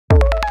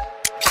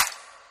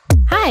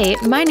Hi,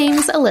 my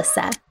name's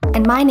Alyssa.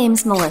 And my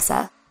name's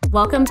Melissa.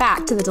 Welcome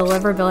back to the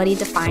Deliverability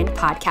Defined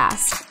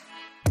podcast.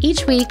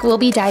 Each week, we'll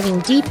be diving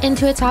deep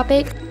into a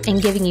topic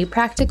and giving you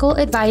practical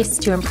advice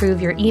to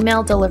improve your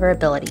email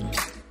deliverability.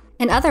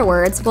 In other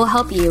words, we'll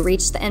help you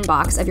reach the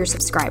inbox of your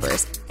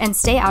subscribers and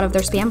stay out of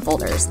their spam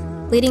folders,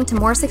 leading to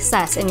more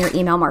success in your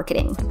email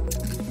marketing.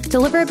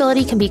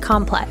 Deliverability can be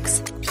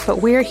complex,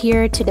 but we're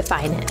here to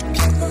define it.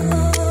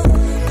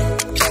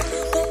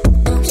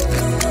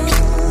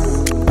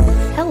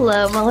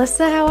 Hello,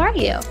 Melissa. How are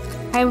you?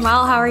 I'm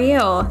well. How are you?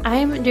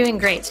 I'm doing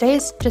great. Today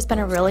has just been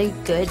a really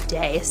good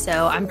day,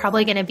 so I'm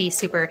probably going to be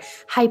super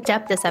hyped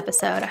up this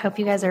episode. I hope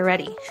you guys are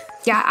ready.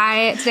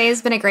 Yeah, today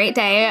has been a great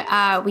day.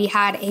 We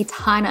had a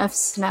ton of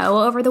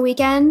snow over the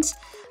weekend.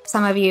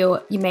 Some of you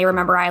may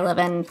remember I live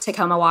in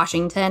Tacoma,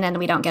 Washington, and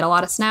we don't get a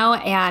lot of snow,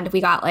 and we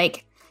got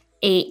like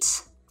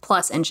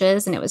 8+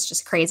 inches, and it was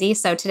just crazy.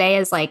 So today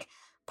is like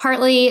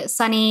partly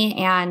sunny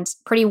and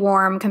pretty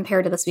warm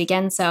compared to this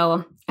weekend,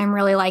 so I'm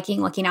really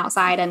liking looking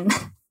outside and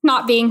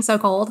not being so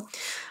cold.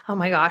 Oh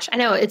my gosh. I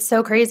know. It's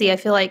so crazy. I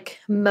feel like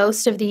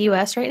most of the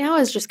U.S. right now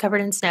is just covered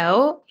in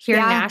snow. Here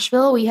in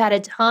Nashville, we had a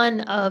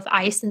ton of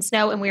ice and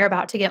snow, and we are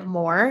about to get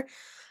more.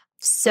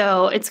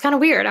 So it's kind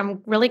of weird.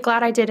 I'm really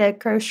glad I did a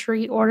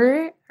grocery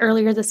order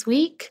earlier this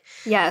week.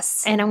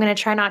 Yes. And I'm going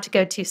to try not to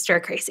go too stir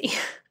crazy.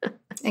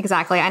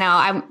 Exactly. I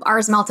know.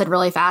 Ours melted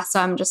really fast, so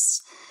I'm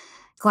just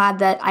glad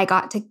that I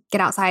got to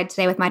get outside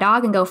today with my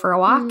dog and go for a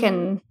walk.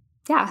 And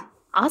yeah.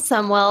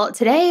 Awesome. Well,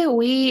 today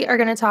we are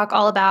going to talk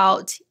all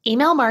about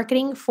email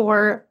marketing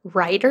for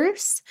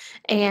writers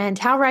and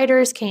how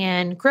writers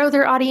can grow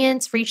their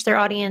audience, reach their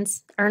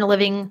audience, earn a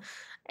living,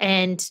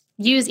 and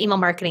use email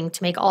marketing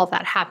to make all of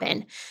that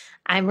happen.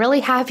 I'm really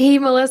happy,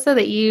 Melissa,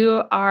 that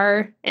you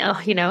are,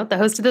 the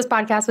host of this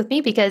podcast with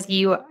me because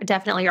you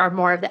definitely are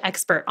more of the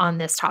expert on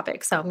this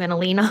topic. So I'm going to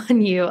lean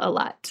on you a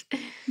lot.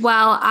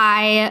 Well,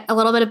 a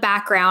little bit of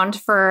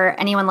background for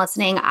anyone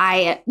listening.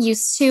 I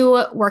used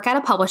to work at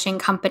a publishing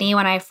company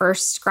when I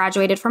first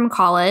graduated from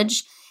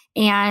college.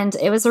 And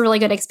it was a really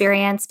good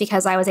experience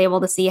because I was able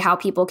to see how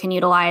people can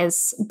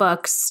utilize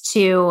books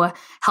to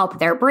help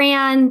their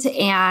brand.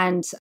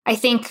 And I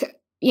think,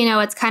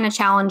 it's kind of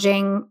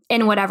challenging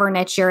in whatever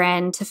niche you're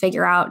in to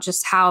figure out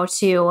just how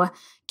to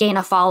gain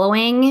a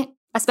following,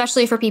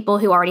 especially for people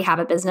who already have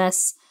a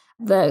business.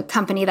 The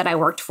company that I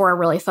worked for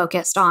really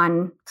focused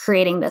on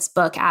creating this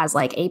book as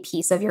like a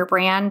piece of your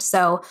brand.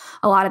 So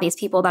a lot of these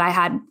people that I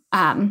had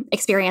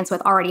experience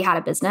with already had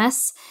a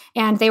business,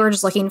 and they were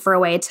just looking for a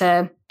way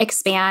to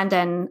expand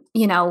and,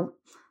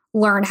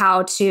 learn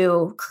how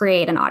to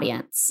create an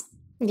audience.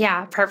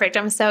 Yeah, perfect.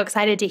 I'm so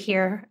excited to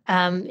hear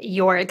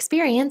your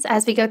experience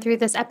as we go through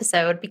this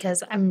episode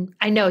because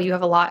I know you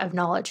have a lot of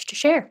knowledge to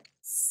share.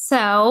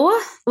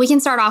 So we can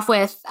start off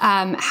with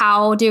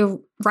how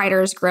do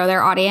writers grow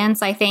their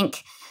audience? I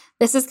think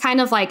this is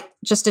kind of like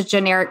just a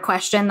generic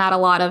question that a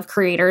lot of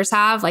creators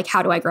have, like,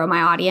 how do I grow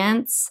my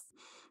audience?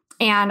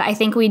 And I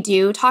think we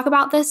do talk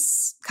about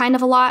this kind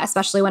of a lot,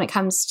 especially when it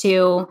comes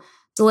to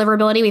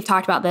deliverability. We've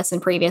talked about this in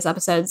previous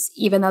episodes,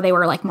 even though they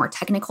were like more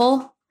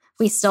technical.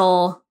 We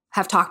still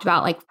have talked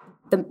about like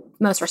the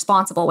most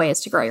responsible ways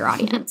to grow your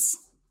audience.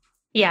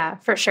 Yeah,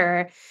 for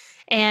sure.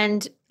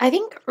 And I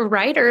think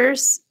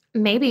writers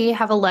maybe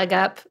have a leg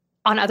up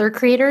on other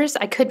creators.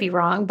 I could be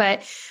wrong,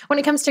 but when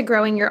it comes to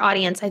growing your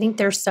audience, I think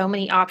there's so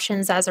many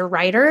options as a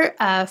writer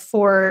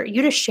for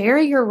you to share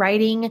your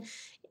writing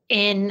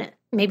in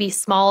maybe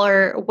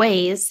smaller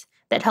ways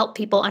that help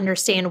people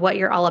understand what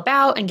you're all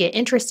about and get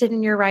interested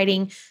in your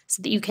writing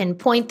so that you can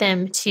point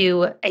them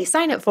to a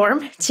sign-up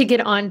form to get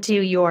onto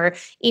your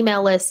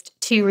email list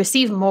to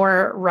receive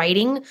more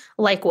writing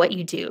like what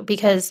you do.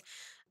 Because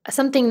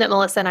something that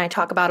Melissa and I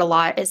talk about a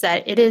lot is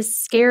that it is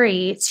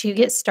scary to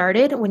get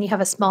started when you have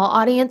a small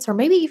audience or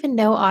maybe even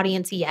no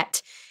audience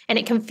yet. And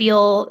it can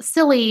feel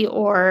silly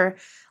or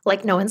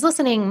like no one's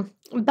listening,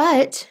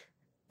 but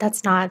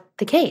that's not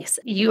the case.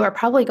 You are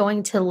probably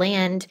going to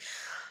land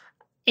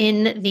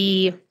in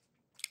the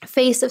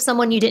face of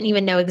someone you didn't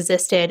even know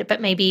existed, but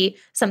maybe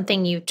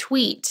something you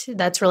tweet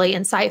that's really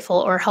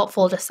insightful or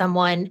helpful to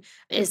someone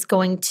is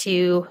going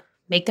to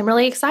make them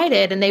really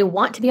excited and they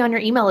want to be on your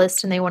email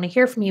list and they want to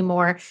hear from you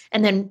more.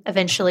 And then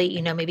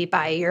eventually, maybe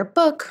buy your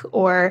book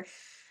or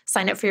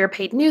sign up for your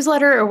paid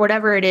newsletter or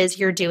whatever it is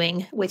you're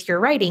doing with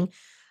your writing.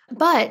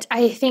 But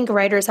I think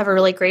writers have a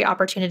really great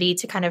opportunity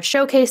to kind of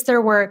showcase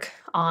their work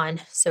on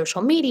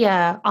social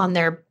media, on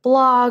their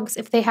blogs,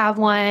 if they have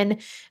one,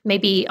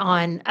 maybe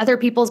on other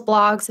people's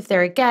blogs, if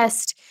they're a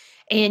guest.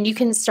 And you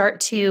can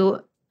start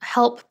to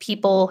help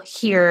people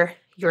hear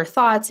your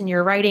thoughts and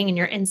your writing and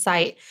your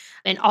insight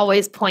and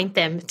always point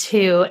them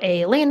to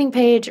a landing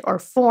page or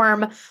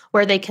form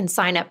where they can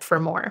sign up for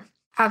more.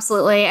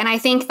 Absolutely. And I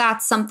think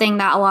that's something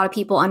that a lot of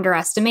people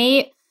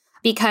underestimate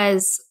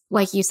because,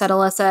 like you said,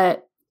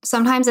 Alyssa,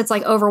 sometimes it's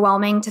like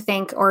overwhelming to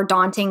think or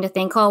daunting to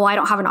think, oh, well, I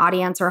don't have an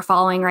audience or a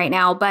following right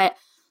now. But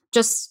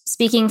just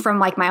speaking from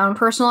like my own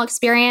personal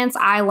experience,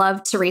 I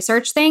love to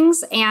research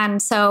things. And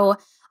so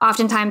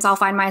oftentimes I'll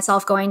find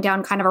myself going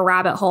down kind of a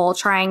rabbit hole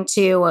trying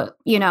to,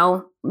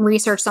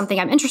 research something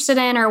I'm interested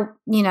in or,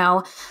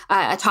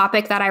 a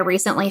topic that I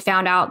recently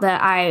found out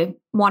that I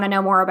want to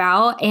know more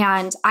about.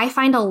 And I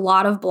find a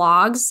lot of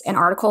blogs and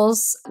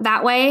articles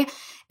that way.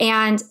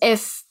 And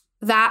if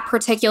that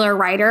particular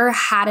writer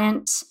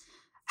hadn't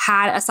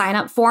had a sign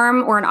up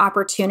form or an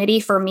opportunity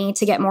for me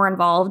to get more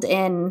involved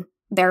in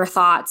their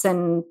thoughts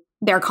and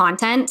their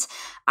content,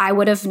 I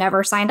would have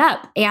never signed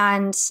up.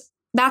 And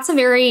that's a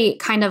very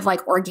kind of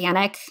like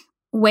organic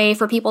way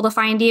for people to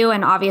find you.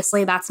 And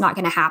obviously that's not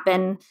going to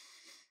happen.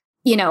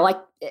 Like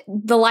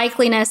the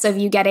likeliness of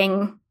you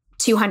getting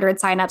 200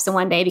 signups in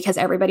one day because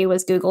everybody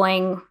was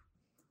Googling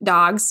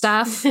dog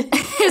stuff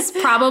is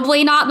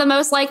probably not the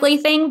most likely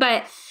thing,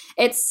 but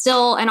it's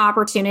still an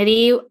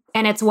opportunity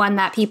and it's one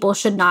that people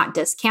should not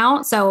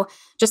discount. So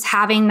just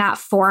having that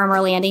forum or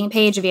landing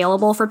page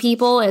available for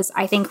people is,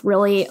 I think,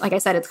 really, like I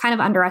said, it's kind of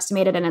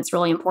underestimated and it's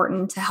really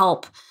important to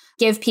help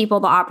give people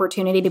the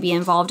opportunity to be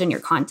involved in your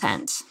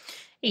content.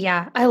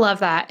 Yeah, I love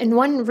that. And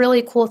one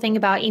really cool thing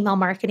about email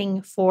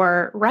marketing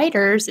for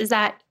writers is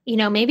that,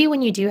 maybe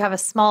when you do have a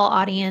small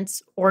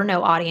audience or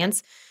no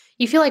audience,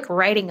 you feel like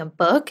writing a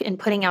book and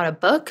putting out a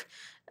book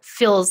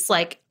feels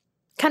like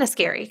kind of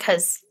scary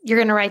because you're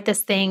going to write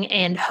this thing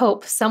and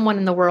hope someone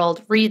in the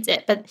world reads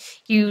it, but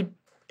you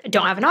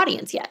don't have an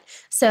audience yet.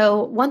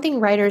 So one thing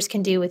writers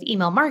can do with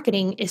email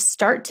marketing is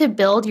start to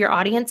build your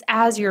audience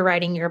as you're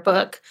writing your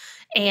book.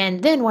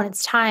 And then when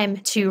it's time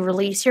to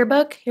release your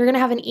book, you're going to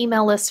have an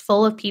email list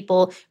full of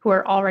people who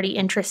are already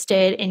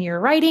interested in your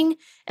writing,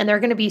 and they're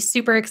going to be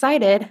super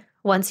excited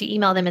once you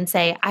email them and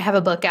say, I have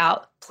a book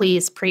out,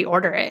 please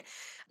pre-order it.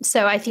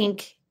 So I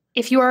think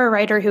if you are a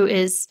writer who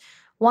is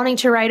wanting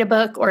to write a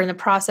book or in the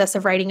process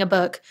of writing a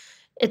book,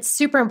 it's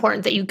super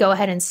important that you go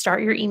ahead and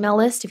start your email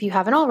list if you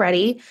haven't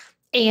already,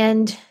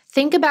 and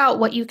think about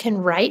what you can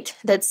write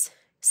that's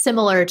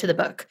similar to the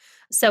book.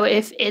 So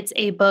if it's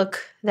a book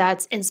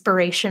that's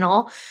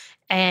inspirational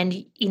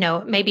and,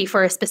 maybe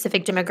for a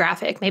specific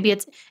demographic, maybe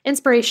it's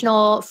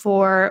inspirational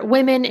for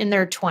women in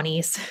their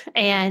 20s.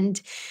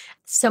 And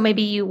so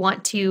maybe you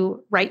want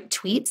to write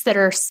tweets that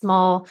are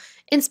small,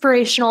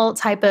 inspirational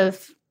type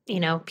of,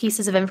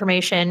 pieces of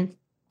information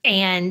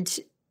and,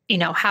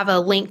 have a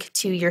link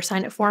to your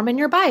sign up form in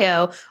your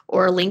bio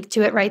or a link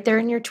to it right there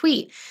in your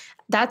tweet.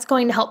 That's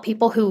going to help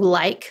people who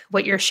like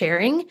what you're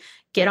sharing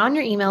get on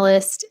your email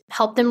list,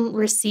 help them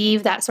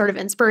receive that sort of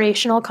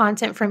inspirational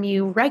content from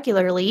you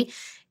regularly.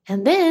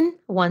 And then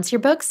once your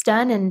book's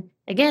done and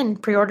again,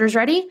 pre-order's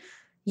ready,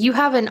 you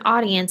have an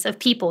audience of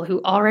people who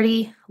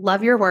already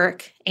love your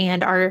work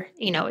and are,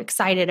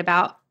 excited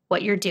about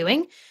what you're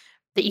doing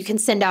that you can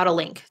send out a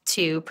link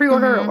to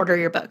pre-order or order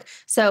your book.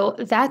 So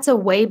that's a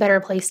way better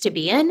place to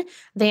be in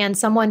than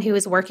someone who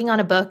is working on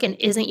a book and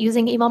isn't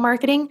using email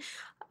marketing.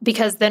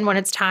 Because then when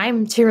it's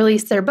time to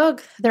release their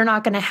book, they're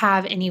not going to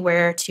have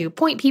anywhere to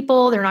point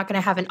people. They're not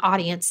going to have an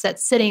audience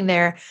that's sitting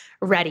there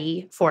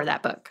ready for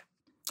that book.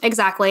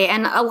 Exactly.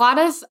 And a lot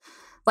of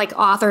like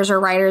authors or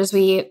writers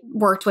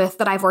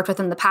that I've worked with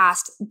in the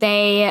past,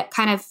 they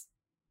kind of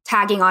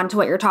tagging on to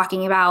what you're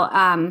talking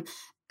about,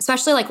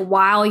 especially like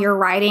while you're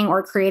writing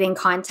or creating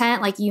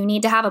content, like you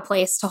need to have a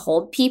place to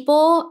hold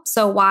people.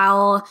 So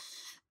while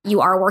you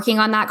are working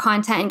on that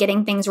content and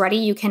getting things ready,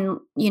 you can,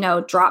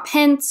 drop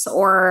hints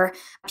or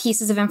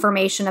pieces of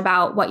information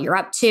about what you're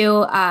up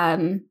to.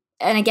 And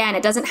again,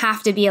 it doesn't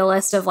have to be a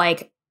list of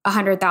like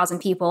 100,000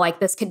 people. Like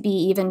this could be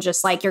even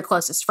just like your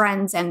closest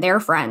friends and their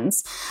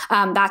friends.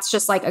 That's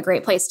just like a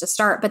great place to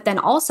start. But then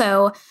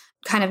also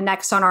kind of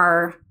next on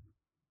our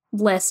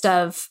list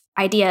of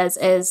ideas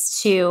is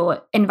to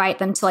invite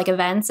them to like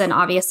events. And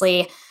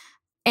obviously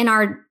in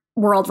our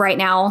world right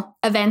now,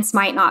 events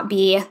might not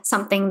be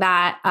something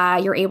that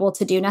you're able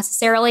to do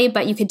necessarily,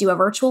 but you could do a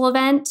virtual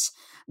event.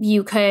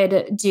 You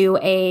could do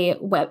a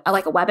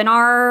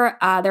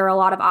webinar. There are a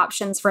lot of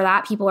options for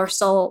that. People are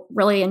still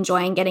really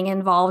enjoying getting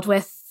involved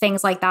with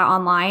things like that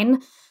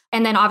online.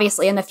 And then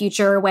obviously in the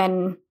future,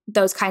 when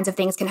those kinds of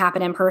things can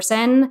happen in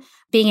person,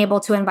 being able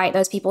to invite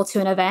those people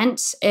to an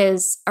event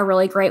is a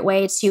really great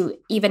way to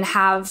even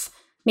have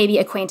maybe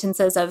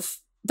acquaintances of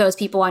those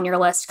people on your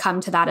list come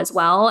to that as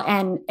well.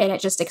 And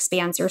it just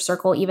expands your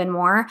circle even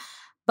more.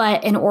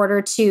 But in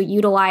order to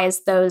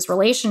utilize those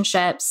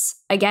relationships,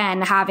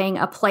 again, having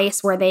a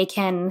place where they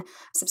can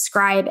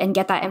subscribe and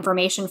get that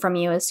information from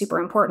you is super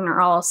important,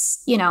 or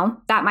else,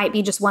 that might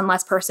be just one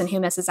less person who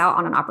misses out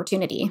on an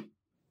opportunity.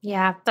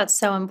 Yeah, that's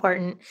so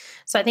important.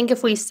 So I think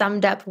if we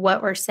summed up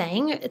what we're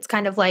saying, it's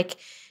kind of like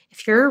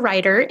if you're a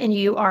writer and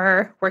you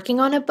are working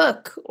on a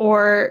book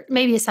or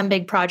maybe some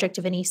big project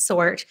of any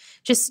sort,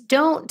 just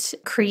don't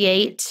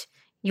create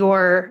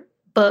your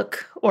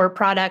book or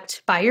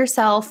product by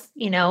yourself.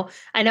 I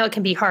know it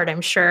can be hard,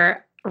 I'm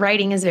sure.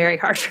 Writing is very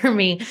hard for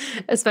me,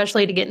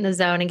 especially to get in the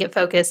zone and get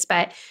focused,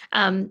 but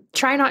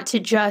try not to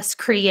just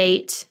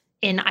create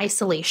in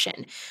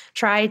isolation.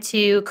 Try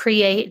to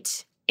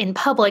create in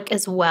public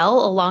as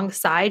well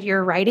alongside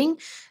your writing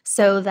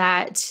so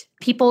that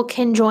people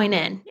can join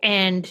in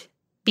and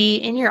be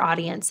in your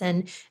audience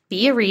and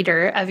be a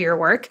reader of your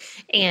work.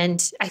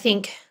 And I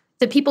think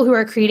the people who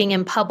are creating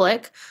in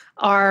public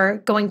are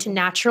going to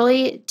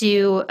naturally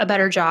do a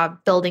better job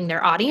building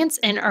their audience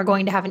and are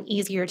going to have an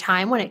easier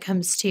time when it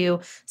comes to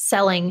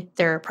selling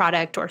their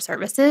product or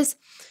services.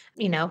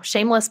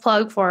 Shameless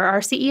plug for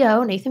our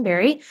CEO, Nathan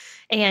Barry.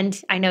 And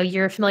I know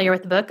you're familiar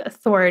with the book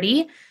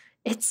Authority.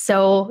 It's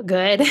so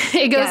good.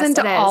 It goes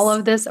into all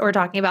of this. We're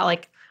talking about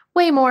like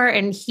way more.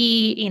 And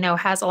he,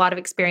 has a lot of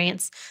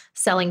experience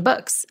selling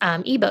books,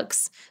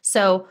 ebooks.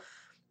 So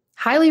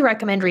highly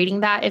recommend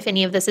reading that if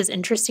any of this is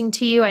interesting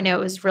to you. I know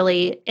it was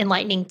really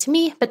enlightening to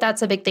me, but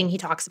that's a big thing he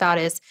talks about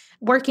is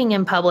working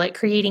in public,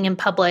 creating in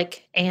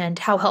public, and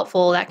how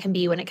helpful that can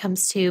be when it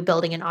comes to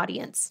building an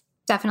audience.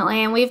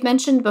 Definitely. And we've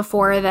mentioned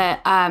before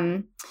that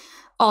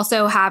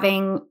also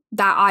having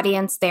that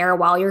audience there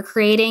while you're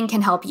creating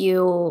can help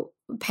you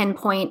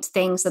pinpoint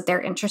things that they're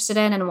interested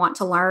in and want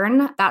to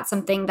learn. That's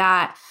something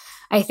that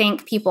I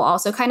think people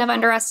also kind of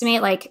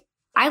underestimate. Like,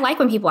 I like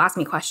when people ask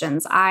me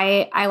questions.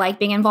 I like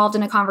being involved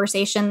in a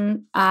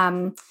conversation.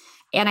 And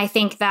I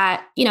think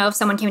that, if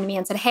someone came to me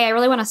and said, hey, I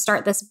really want to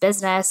start this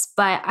business,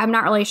 but I'm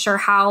not really sure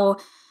how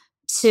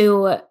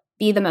to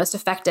be the most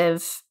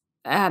effective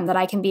that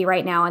I can be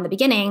right now in the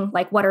beginning,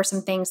 like, what are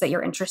some things that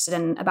you're interested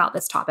in about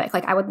this topic?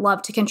 Like, I would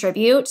love to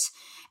contribute.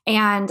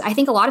 And I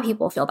think a lot of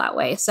people feel that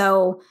way.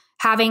 So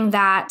having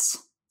that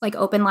like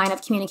open line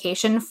of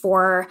communication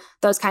for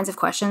those kinds of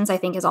questions, I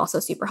think is also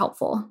super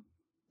helpful.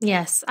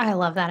 Yes, I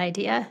love that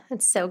idea.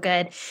 It's so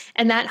good.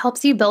 And that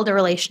helps you build a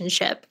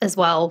relationship as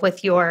well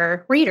with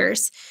your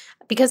readers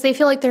because they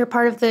feel like they're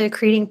part of the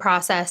creating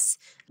process,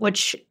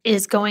 which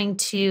is going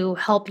to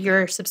help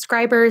your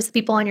subscribers,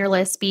 people on your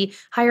list, be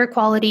higher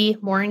quality,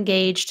 more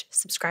engaged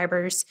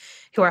subscribers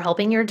who are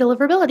helping your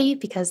deliverability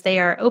because they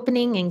are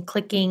opening and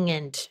clicking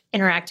and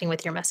interacting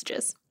with your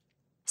messages.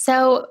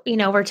 So,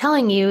 we're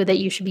telling you that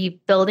you should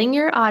be building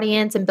your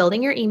audience and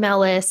building your email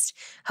list.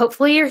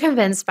 Hopefully you're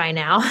convinced by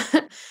now.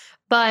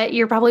 But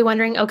you're probably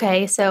wondering,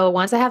 okay, so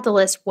once I have the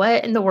list,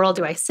 what in the world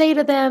do I say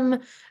to them?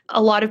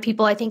 A lot of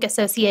people, I think,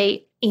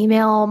 associate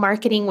email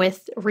marketing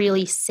with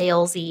really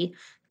salesy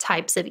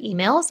types of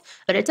emails,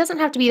 but it doesn't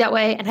have to be that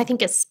way. And I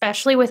think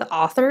especially with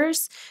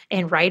authors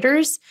and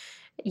writers,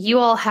 you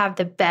all have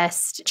the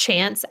best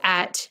chance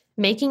at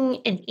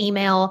making an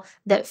email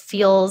that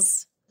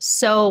feels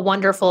so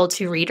wonderful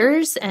to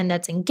readers and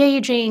that's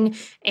engaging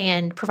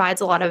and provides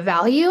a lot of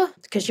value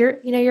because you're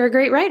a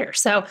great writer.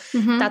 So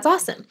That's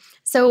awesome.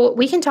 So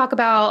we can talk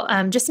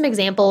about just some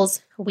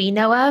examples we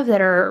know of that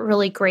are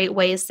really great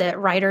ways that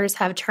writers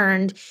have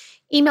turned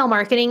email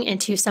marketing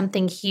into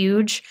something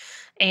huge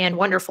and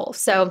wonderful.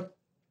 So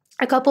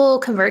a couple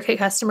ConvertKit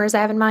customers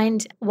I have in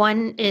mind.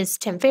 One is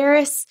Tim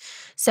Ferriss.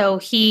 So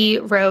he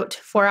wrote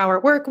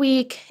 4-Hour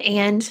Workweek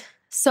and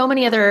so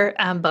many other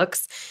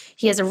books.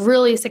 He has a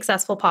really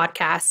successful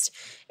podcast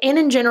and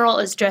in general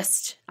is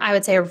just, I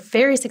would say, a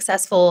very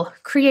successful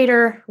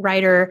creator,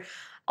 writer,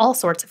 all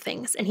sorts of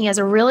things. And he has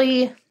a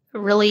really,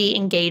 really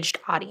engaged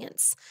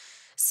audience.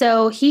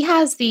 So he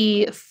has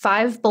the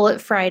 5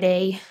 Bullet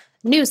Friday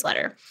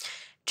newsletter.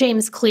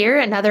 James Clear,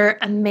 another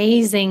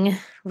amazing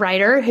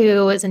writer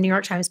who is a New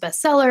York Times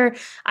bestseller.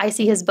 I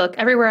see his book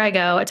everywhere I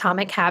go,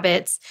 Atomic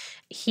Habits.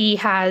 He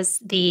has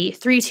the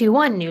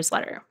 3-2-1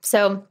 newsletter.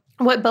 So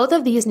what both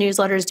of these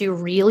newsletters do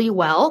really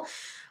well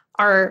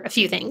are a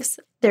few things.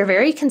 They're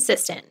very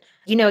consistent.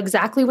 You know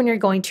exactly when you're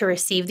going to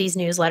receive these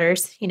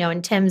newsletters.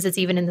 In Tim's, it's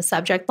even in the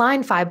subject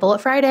line, 5 Bullet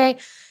Friday.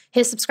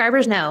 His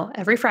subscribers know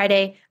every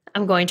Friday,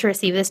 I'm going to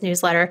receive this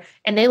newsletter,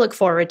 and they look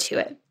forward to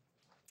it.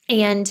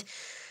 And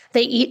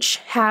they each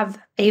have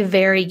a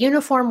very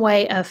uniform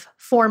way of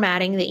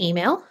formatting the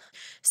email.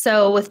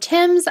 So with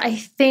Tim's, I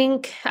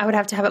think I would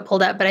have to have it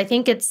pulled up, but I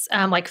think it's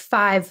like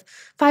five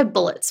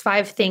bullets,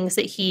 5 things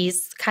that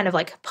he's kind of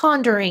like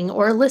pondering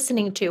or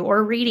listening to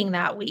or reading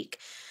that week.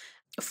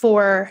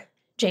 For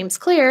James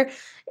Clear,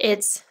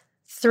 it's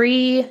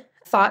 3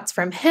 thoughts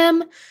from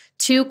him,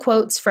 2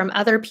 quotes from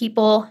other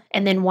people,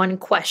 and then 1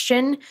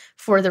 question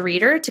for the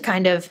reader to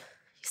kind of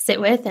sit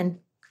with and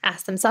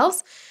ask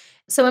themselves.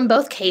 So in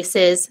both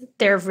cases,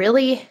 they're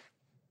really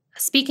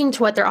speaking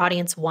to what their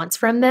audience wants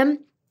from them.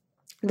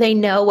 They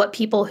know what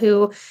people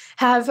who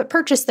have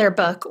purchased their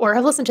book or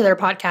have listened to their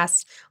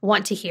podcast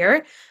want to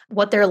hear,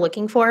 what they're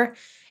looking for.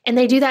 And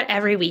they do that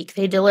every week.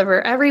 They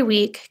deliver every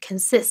week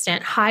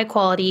consistent, high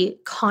quality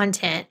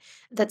content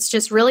that's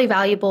just really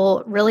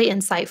valuable, really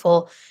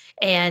insightful,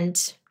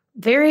 and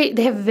they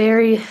have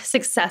very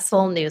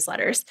successful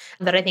newsletters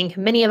that I think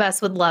many of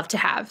us would love to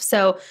have.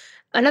 So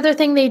another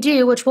thing they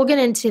do, which we'll get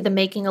into the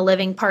making a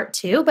living part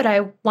 2, but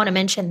I want to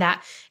mention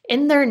that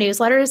in their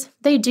newsletters,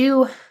 they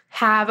do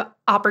have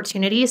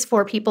opportunities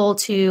for people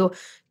to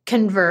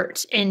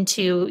convert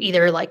into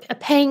either like a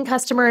paying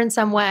customer in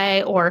some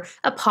way or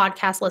a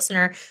podcast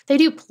listener. They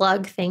do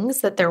plug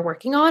things that they're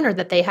working on or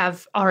that they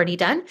have already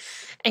done.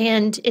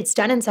 And it's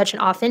done in such an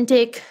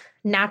authentic,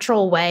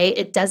 natural way.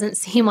 It doesn't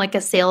seem like a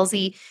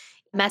salesy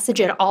message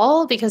at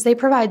all because they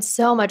provide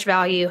so much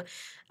value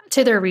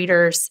to their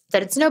readers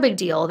that it's no big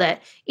deal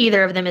that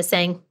either of them is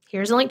saying,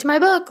 here's a link to my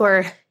book,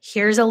 or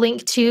here's a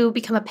link to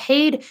become a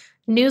paid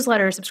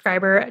newsletter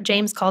subscriber.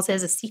 James calls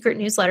his a secret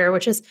newsletter,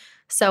 which is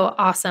so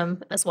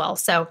awesome as well.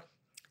 So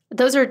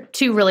those are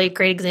two really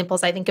great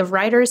examples, I think, of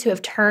writers who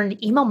have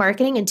turned email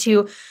marketing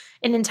into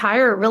an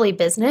entire really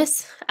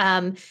business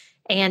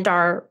and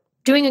are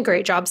doing a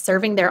great job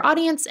serving their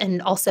audience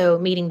and also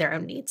meeting their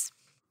own needs.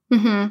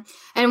 Mm-hmm.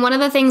 And one of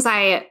the things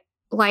I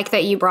like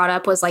that you brought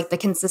up was like the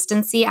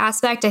consistency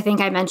aspect. I think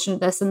I mentioned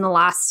this in the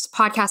last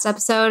podcast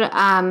episode,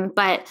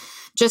 but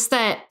just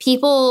that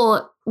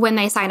people, when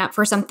they sign up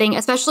for something,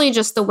 especially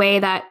just the way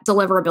that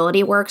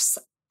deliverability works,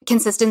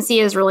 consistency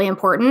is really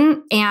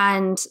important.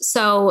 And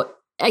so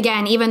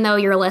again, even though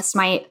your list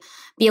might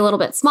be a little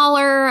bit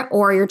smaller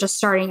or you're just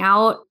starting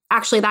out,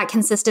 actually that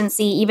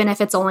consistency, even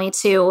if it's only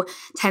to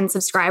 10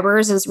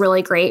 subscribers, is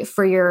really great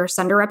for your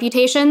sender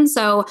reputation.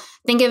 So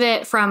think of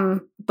it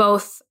from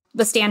both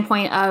the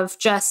standpoint of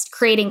just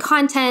creating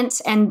content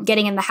and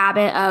getting in the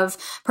habit of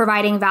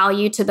providing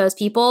value to those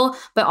people,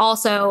 but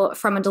also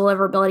from a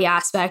deliverability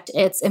aspect,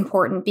 it's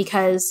important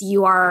because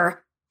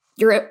you're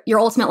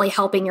ultimately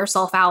helping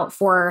yourself out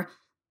for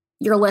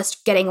your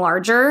list getting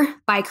larger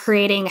by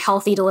creating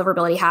healthy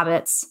deliverability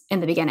habits in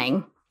the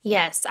beginning.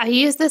 Yes, I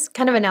used this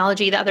kind of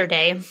analogy the other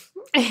day,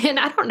 and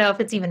I don't know if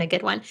it's even a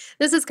good one.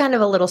 This is kind of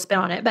a little spin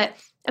on it, but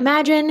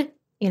imagine,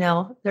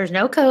 there's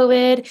no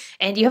COVID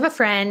and you have a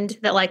friend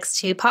that likes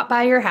to pop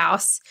by your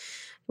house.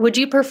 Would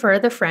you prefer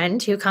the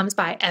friend who comes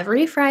by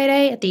every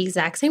Friday at the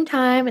exact same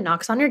time and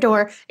knocks on your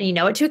door and you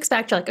know what to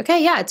expect? You're like,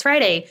 okay, yeah, it's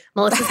Friday.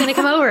 Melissa's going to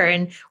come over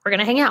and we're going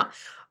to hang out.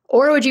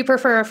 Or would you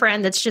prefer a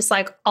friend that's just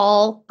like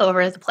all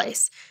over the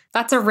place?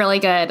 That's a really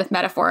good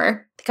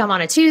metaphor. They come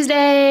on a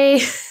Tuesday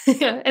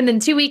and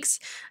then 2 weeks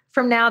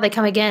from now they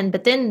come again,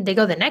 but then they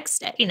go the next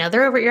day.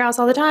 They're over at your house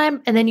all the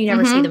time and then you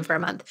never see them for a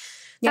month.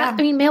 Yeah.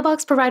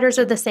 Mailbox providers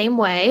are the same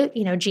way,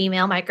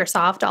 Gmail,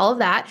 Microsoft, all of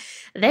that.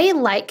 They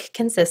like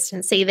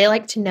consistency. They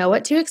like to know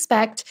what to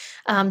expect.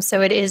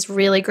 So it is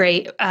really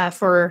great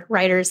for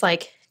writers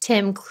like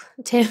Tim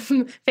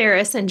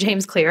Ferriss and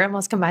James Clear. I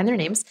almost combined their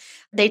names.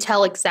 They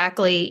tell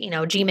exactly,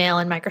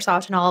 Gmail and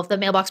Microsoft and all of the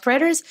mailbox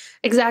providers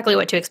exactly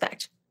what to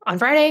expect. On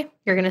Friday,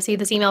 you're going to see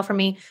this email from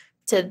me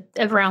to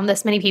around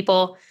this many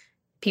people.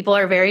 People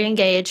are very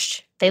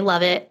engaged. They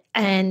love it.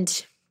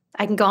 And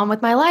I can go on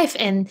with my life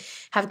and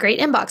have great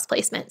inbox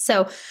placement.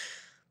 So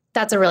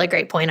that's a really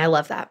great point. I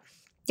love that.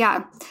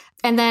 Yeah.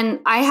 And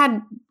then I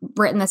had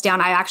written this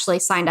down. I actually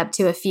signed up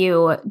to a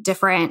few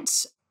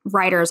different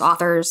writers,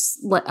 authors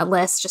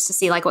lists just to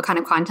see like what kind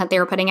of content they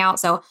were putting out.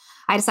 So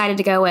I decided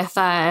to go with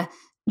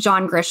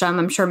John Grisham.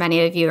 I'm sure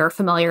many of you are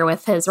familiar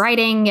with his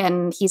writing,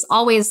 and he's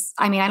always,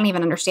 I don't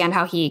even understand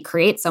how he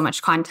creates so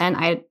much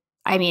content.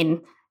 I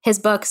mean, his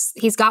books,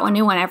 he's got one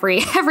new one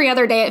every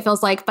other day, it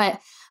feels like, but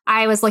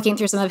I was looking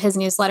through some of his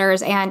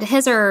newsletters, and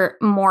his are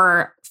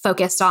more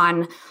focused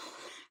on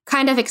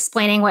kind of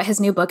explaining what his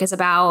new book is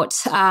about,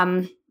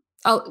 a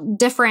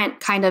different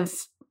kind of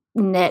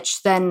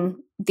niche than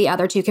the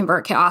other two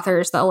ConvertKit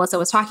authors that Alyssa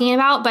was talking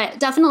about, but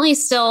definitely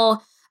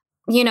still,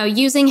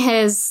 using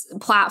his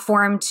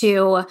platform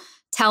to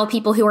tell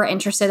people who are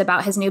interested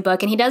about his new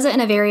book. And he does it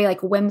in a very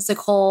like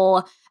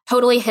whimsical,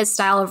 totally his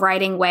style of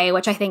writing way,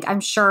 which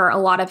I'm sure a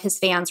lot of his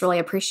fans really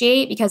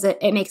appreciate because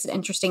it makes it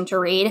interesting to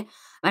read.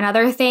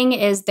 Another thing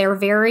is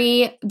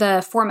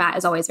the format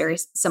is always very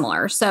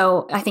similar.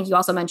 So I think you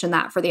also mentioned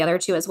that for the other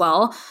two as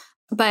well,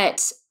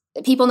 but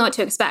people know what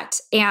to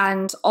expect.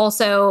 And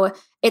also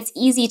it's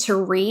easy to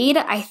read.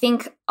 I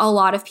think a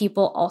lot of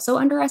people also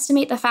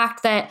underestimate the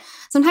fact that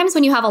sometimes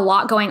when you have a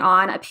lot going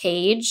on a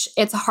page,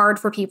 it's hard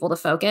for people to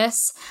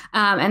focus.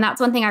 And that's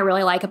one thing I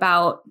really like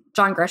about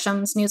John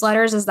Grisham's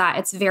newsletters is that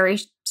it's very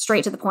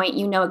straight to the point.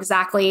 You know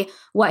exactly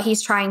what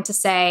he's trying to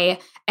say.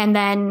 And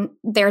then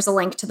there's a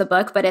link to the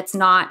book, but it's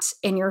not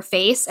in your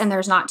face. And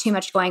there's not too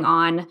much going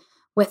on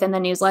within the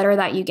newsletter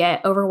that you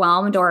get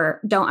overwhelmed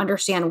or don't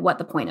understand what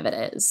the point of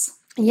it is.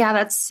 Yeah,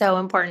 that's so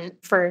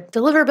important for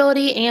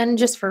deliverability and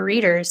just for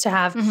readers to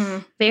have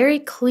very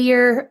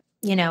clear,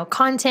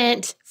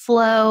 content,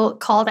 flow,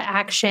 call to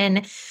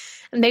action.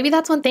 Maybe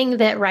that's one thing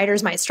that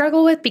writers might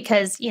struggle with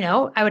because,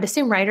 I would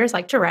assume writers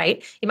like to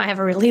write. You might have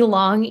a really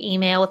long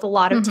email with a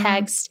lot of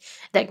text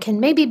that can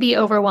maybe be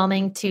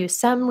overwhelming to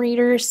some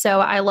readers.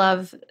 So I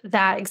love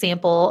that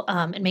example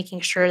and making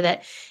sure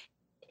that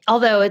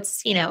although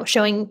it's,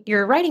 showing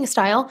your writing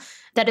style,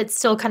 that it's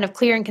still kind of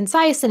clear and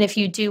concise. And if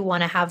you do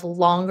want to have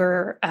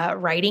longer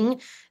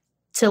writing,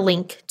 to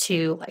link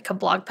to like a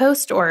blog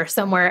post or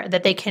somewhere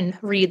that they can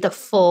read the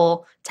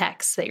full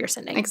text that you're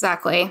sending.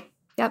 Exactly.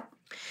 Yep.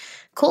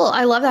 Cool.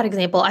 I love that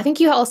example. I think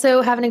you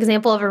also have an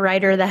example of a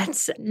writer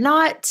that's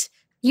not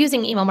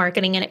using email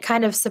marketing and it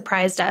kind of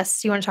surprised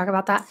us. Do you want to talk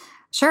about that?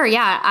 Sure.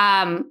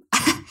 Yeah.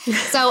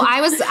 So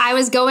I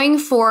was going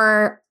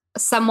for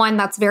someone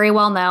that's very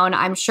well known.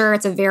 I'm sure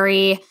it's a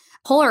very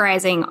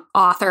polarizing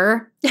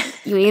author.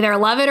 You either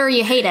love it or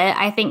you hate it,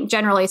 I think,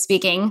 generally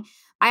speaking.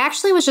 I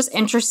actually was just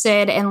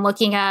interested in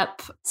looking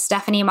up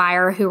Stephenie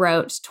Meyer, who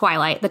wrote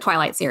Twilight, the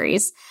Twilight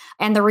series.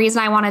 And the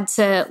reason I wanted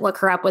to look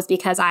her up was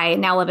because I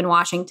now live in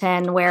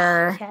Washington,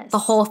 where the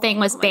whole thing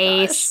was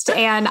based.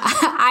 And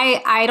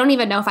I don't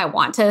even know if I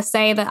want to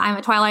say that I'm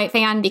a Twilight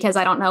fan, because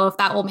I don't know if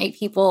that will make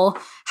people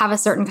have a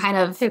certain kind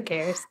of... Who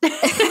cares?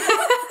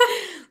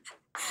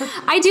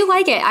 I do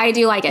like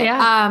it.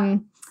 Yeah.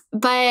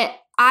 But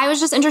I was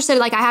just interested.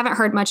 Like, I haven't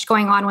heard much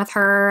going on with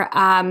her.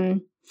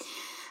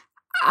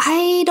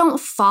 I don't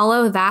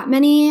follow that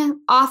many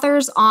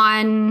authors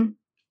on...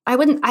 I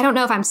don't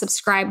know if I'm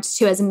subscribed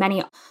to as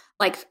many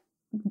like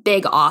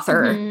big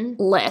author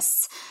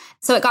lists.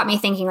 So it got me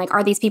thinking, like,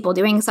 are these people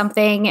doing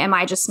something?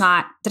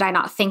 Did I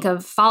not think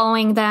of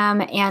following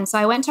them? And so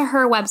I went to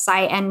her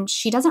website, and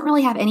she doesn't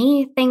really have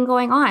anything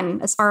going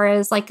on as far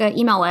as like an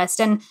email list.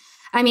 And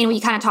I mean, we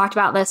kind of talked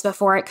about this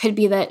before. It could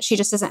be that she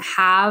just doesn't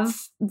have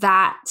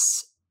that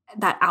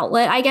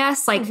outlet, I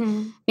guess. Like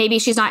maybe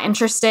she's not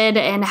interested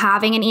in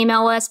having an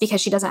email list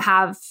because she doesn't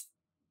have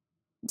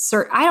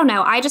I don't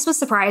know. I just was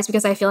surprised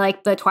because I feel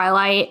like the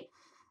Twilight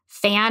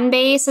fan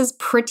base is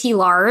pretty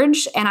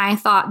large, and I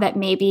thought that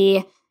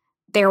maybe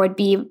there would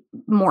be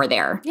more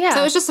there. Yeah.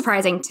 So it was just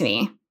surprising to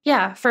me.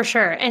 Yeah, for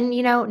sure. And,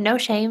 no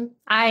shame.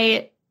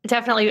 I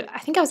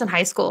think I was in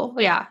high school.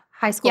 Yeah,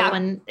 high school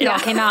when it all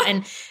came out.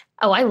 And,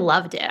 I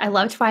loved it. I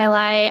loved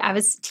Twilight. I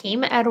was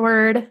Team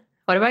Edward.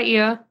 What about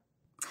you?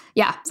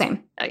 Yeah,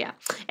 same. Oh, yeah.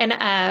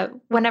 And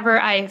whenever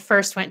I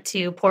first went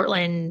to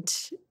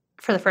Portland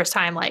for the first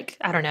time, like,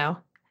 I don't know,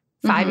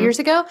 5 years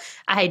ago,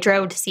 I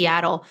drove to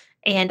Seattle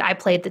and I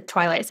played the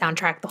Twilight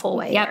soundtrack the whole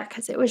way there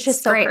because it was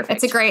just so great.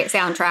 perfect. It's a great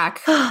soundtrack.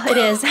 It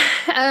is.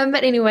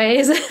 But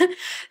anyways,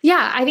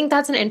 yeah, I think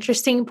that's an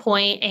interesting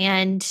point.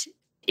 And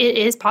it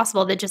is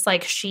possible that just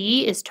like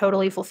she is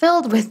totally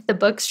fulfilled with the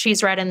books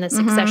she's read and the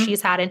success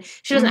she's had. And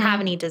she doesn't have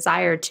any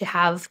desire to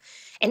have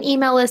an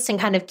email list and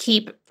kind of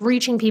keep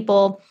reaching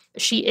people.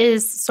 She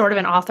is sort of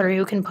an author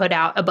who can put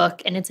out a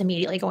book and it's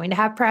immediately going to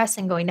have press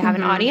and going to have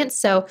an audience.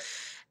 So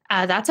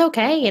that's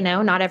okay.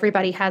 Not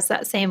everybody has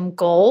that same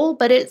goal,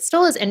 but it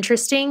still is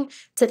interesting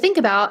to think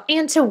about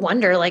and to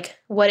wonder like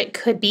what it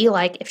could be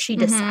like if she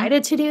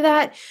decided to do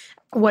that.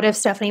 What if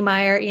Stephenie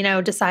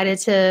Meyer, decided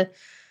to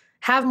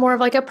have more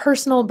of like a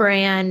personal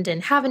brand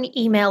and have an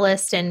email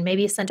list and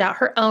maybe sent out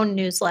her own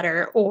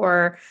newsletter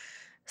or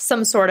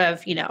some sort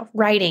of,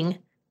 writing.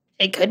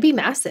 It could be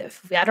massive.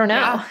 I don't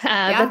know.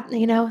 But,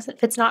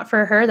 if it's not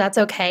for her, that's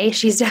okay.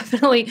 She's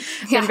definitely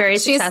been very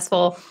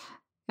successful.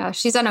 Yeah,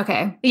 she's done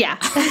okay. Yeah.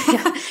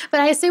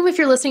 But I assume if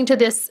you're listening to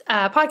this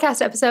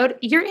podcast episode,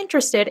 you're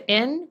interested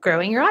in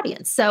growing your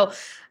audience. So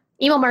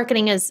email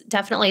marketing is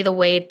definitely the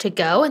way to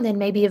go. And then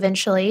maybe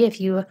eventually, if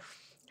you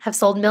have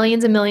sold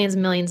millions and millions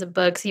and millions of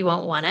books, you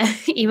won't want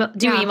to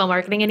do email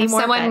marketing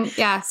anymore.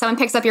 If someone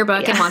picks up your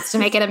book and wants to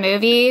make it a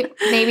movie,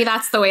 maybe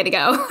that's the way to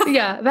go.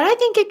 Yeah. But I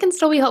think it can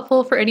still be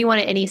helpful for anyone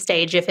at any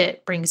stage if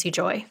it brings you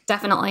joy.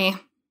 Definitely.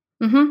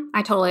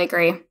 I totally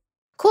agree.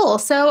 Cool.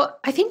 So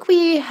I think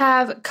we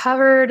have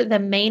covered the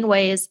main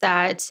ways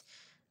that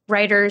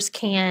writers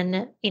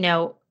can,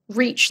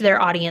 reach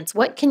their audience.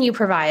 What can you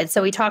provide?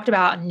 So we talked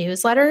about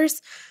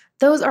newsletters.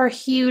 Those are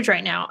huge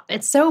right now.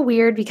 It's so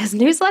weird because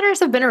newsletters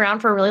have been around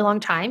for a really long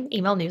time,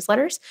 email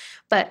newsletters,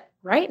 but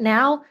right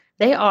now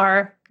they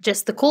are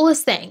just the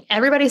coolest thing.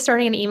 Everybody's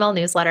starting an email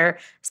newsletter,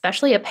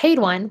 especially a paid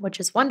one, which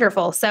is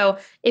wonderful. So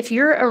if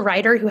you're a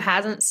writer who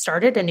hasn't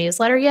started a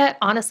newsletter yet,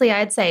 honestly,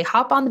 I'd say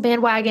hop on the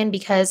bandwagon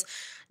because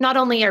not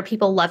only are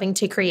people loving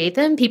to create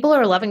them, people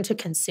are loving to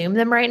consume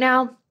them right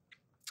now.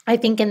 I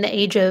think in the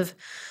age of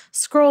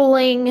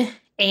scrolling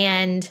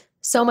and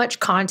so much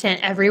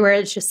content everywhere,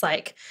 it's just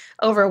like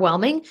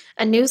overwhelming.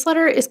 A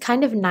newsletter is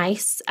kind of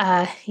nice,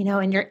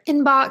 in your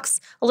inbox,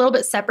 a little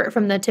bit separate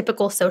from the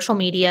typical social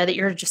media that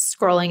you're just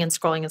scrolling and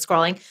scrolling and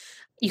scrolling.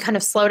 You kind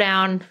of slow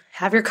down,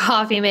 have your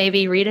coffee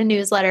maybe, read a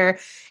newsletter,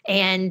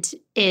 and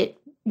it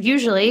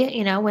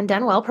usually, when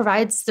done well,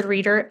 provides the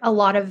reader a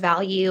lot of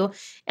value.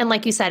 And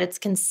like you said, it's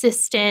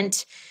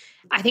consistent.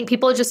 I think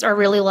people just are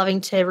really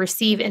loving to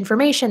receive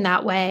information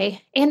that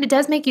way. And it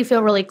does make you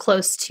feel really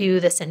close to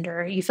the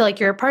sender. You feel like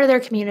you're a part of their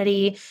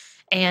community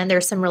and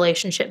there's some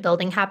relationship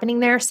building happening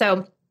there.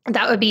 So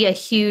that would be a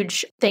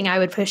huge thing I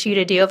would push you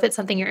to do if it's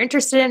something you're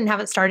interested in and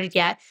haven't started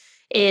yet,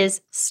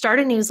 is start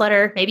a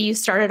newsletter. Maybe you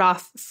start it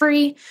off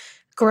free,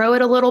 grow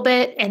it a little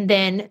bit, and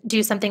then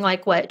do something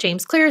like what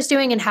James Clear is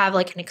doing and have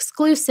like an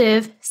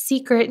exclusive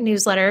secret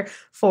newsletter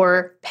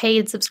for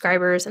paid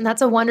subscribers. And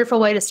that's a wonderful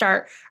way to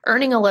start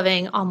earning a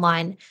living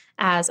online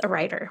as a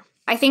writer.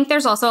 I think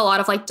there's also a lot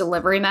of like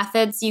delivery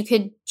methods you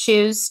could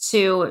choose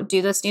to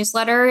do this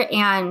newsletter.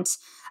 And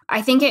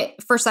I think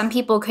it, for some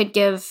people, could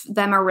give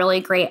them a really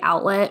great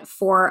outlet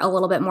for a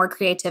little bit more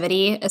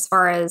creativity as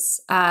far as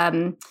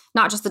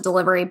not just the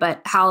delivery,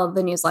 but how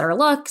the newsletter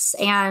looks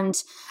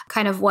and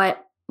kind of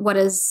what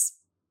is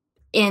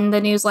in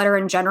the newsletter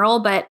in general.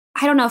 But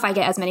I don't know if I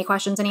get as many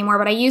questions anymore,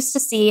 but I used to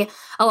see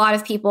a lot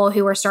of people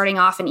who were starting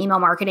off in email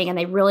marketing and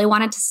they really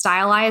wanted to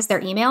stylize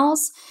their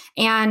emails.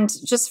 And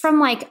just from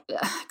like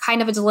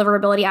kind of a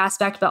deliverability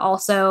aspect, but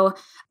also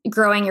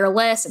growing your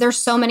list, there's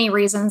so many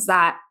reasons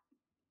that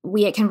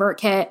we at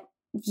ConvertKit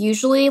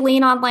usually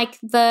lean on like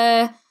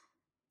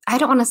I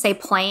don't want to say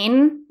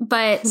plain,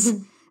 but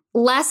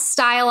less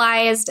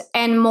stylized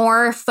and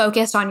more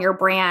focused on your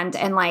brand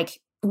and like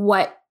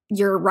what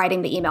you're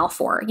writing the email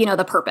for,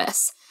 the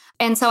purpose.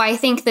 And so I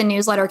think the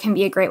newsletter can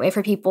be a great way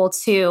for people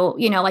to,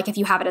 like if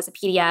you have it as a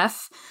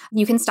PDF,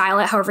 you can style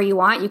it however you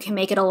want. You can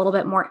make it a little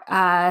bit more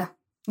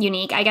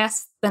unique, I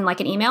guess, than like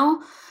an email.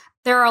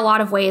 There are a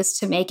lot of ways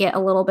to make it a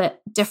little bit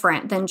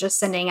different than just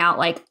sending out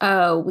like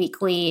a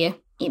weekly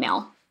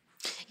email.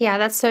 Yeah,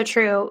 that's so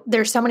true.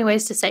 There's so many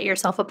ways to set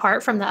yourself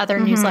apart from the other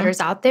newsletters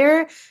out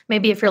there.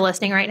 Maybe if you're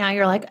listening right now,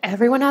 you're like,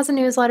 everyone has a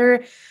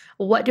newsletter.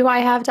 What do I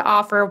have to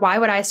offer? Why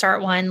would I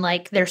start one?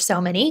 Like, there's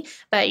so many.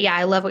 But yeah,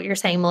 I love what you're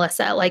saying,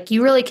 Melissa. Like,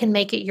 you really can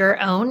make it your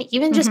own,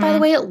 even just by the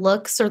way it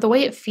looks or the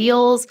way it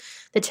feels,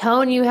 the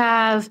tone you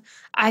have.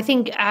 I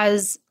think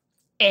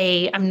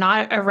I'm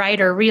not a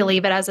writer really,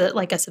 but as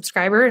a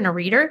subscriber and a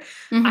reader,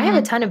 I have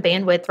a ton of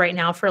bandwidth right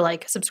now for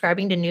like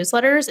subscribing to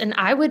newsletters. And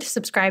I would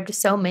subscribe to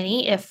so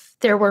many if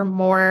there were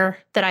more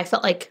that I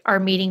felt like are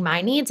meeting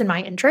my needs and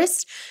my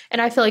interests.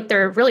 And I feel like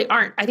there really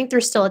aren't. I think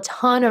there's still a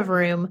ton of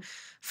room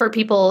for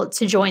people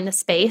to join the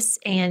space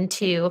and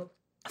to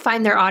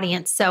find their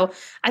audience. So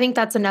I think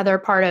that's another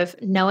part of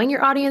knowing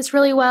your audience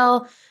really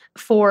well.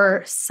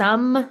 For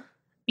some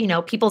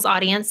people's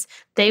audience,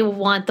 they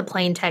want the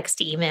plain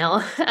text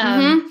email.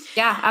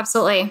 Yeah,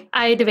 absolutely.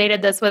 I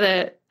debated this with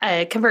a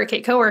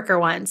ConvertKit coworker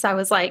once. I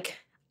was like,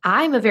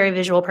 I'm a very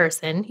visual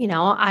person.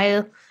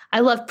 I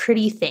love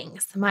pretty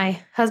things. My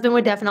husband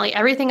would definitely,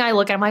 everything I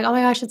look at, I'm like, oh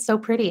my gosh, it's so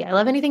pretty. I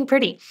love anything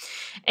pretty.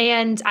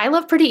 And I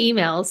love pretty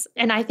emails.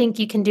 And I think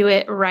you can do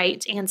it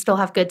right and still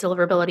have good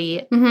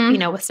deliverability,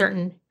 with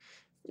certain,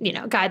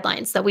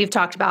 guidelines that we've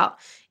talked about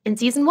in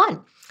season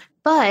 1.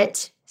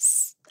 But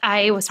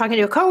I was talking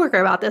to a coworker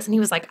about this and he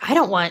was like, I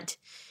don't want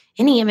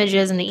any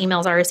images in the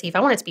emails I receive. I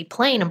want it to be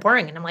plain and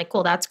boring. And I'm like,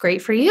 well, that's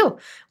great for you.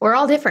 We're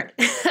all different.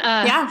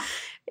 Yeah.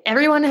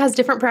 Everyone has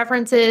different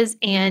preferences.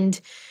 And,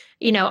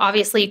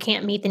 obviously you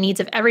can't meet the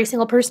needs of every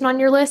single person on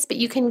your list, but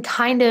you can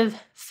kind of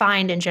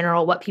find in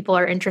general what people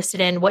are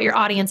interested in, what your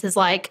audience is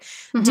like.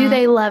 Do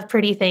they love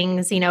pretty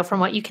things,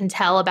 from what you can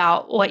tell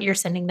about what you're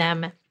sending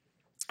them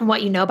and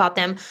what you know about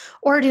them?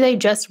 Or do they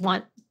just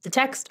want the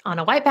text on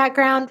a white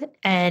background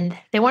and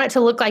they want it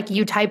to look like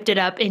you typed it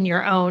up in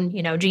your own,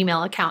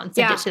 Gmail account and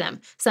sent it to them?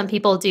 Some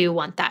people do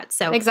want that.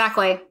 So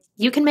exactly.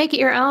 You can make it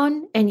your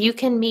own and you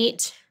can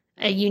meet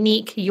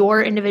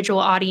your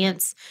individual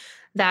audience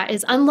that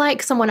is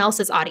unlike someone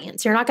else's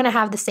audience. You're not going to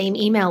have the same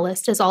email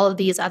list as all of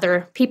these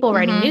other people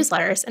writing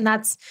newsletters. And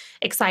that's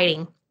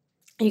exciting.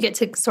 You get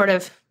to sort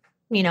of,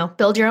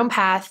 build your own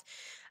path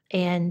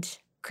and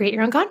create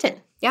your own content.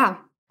 Yeah.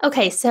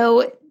 Okay.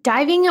 So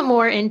diving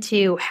more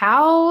into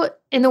how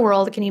in the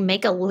world can you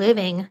make a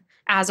living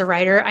as a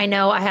writer? I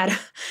know I had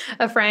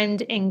a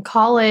friend in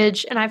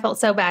college and I felt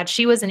so bad.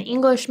 She was an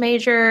English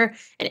major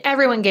and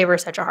everyone gave her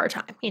such a hard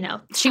time.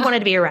 She wanted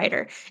to be a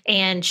writer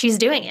and she's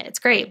doing it. It's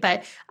great.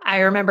 But I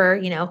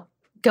remember,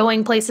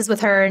 going places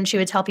with her and she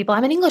would tell people,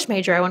 I'm an English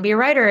major. I want to be a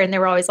writer. And they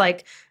were always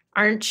like,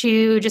 aren't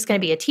you just going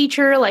to be a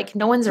teacher? Like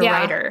no one's a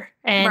writer.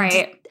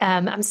 And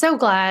I'm so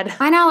glad.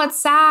 I know, it's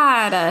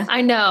sad.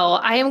 I know.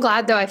 I am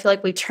glad though. I feel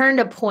like we turned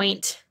a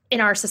point in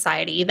our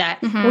society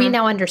that we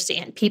now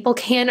understand people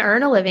can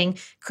earn a living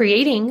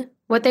creating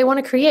what they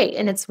want to create.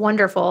 And it's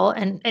wonderful.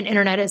 And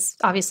internet is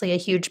obviously a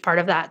huge part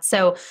of that.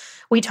 So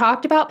we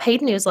talked about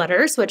paid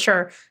newsletters, which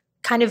are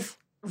kind of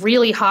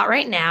really hot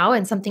right now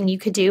and something you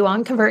could do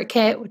on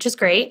ConvertKit, which is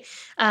great.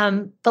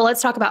 But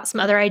let's talk about some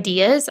other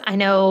ideas. I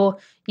know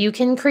you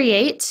can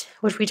create,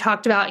 which we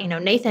talked about,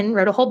 Nathan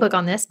wrote a whole book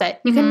on this,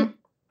 but you can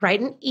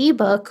write an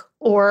ebook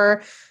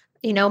or,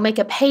 make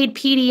a paid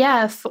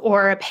PDF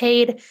or a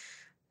paid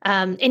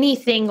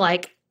anything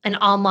like an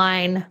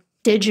online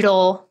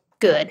digital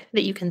good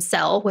that you can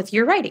sell with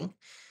your writing.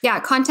 Yeah,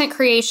 content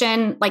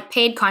creation, like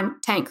paid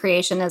content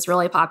creation is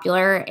really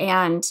popular.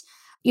 And,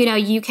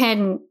 you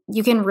can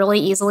really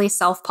easily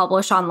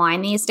self-publish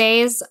online these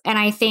days. And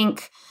I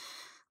think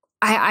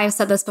I've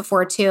said this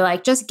before too,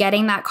 like just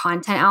getting that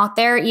content out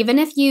there, even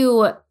if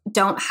you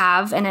don't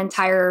have an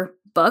entire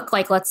book,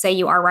 like let's say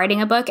you are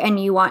writing a book and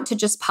you want to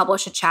just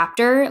publish a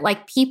chapter,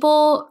 like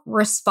people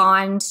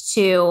respond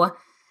to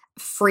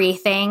free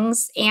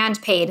things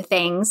and paid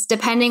things,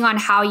 depending on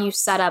how you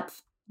set up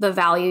the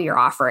value you're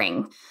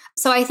offering.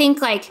 So I think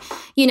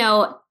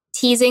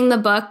teasing the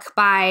book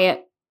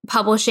by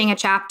publishing a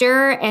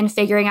chapter and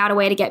figuring out a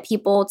way to get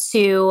people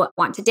to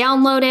want to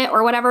download it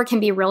or whatever can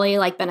be really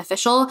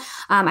beneficial.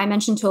 I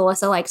mentioned to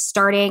Alyssa,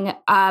 starting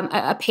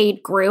a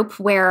paid group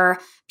where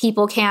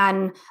people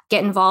can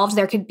get involved.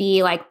 There could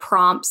be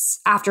prompts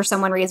after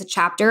someone reads a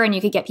chapter and you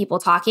could get people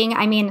talking.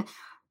 I mean,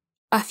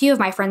 a few of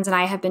my friends and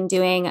I have been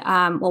doing,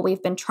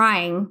 we've been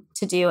trying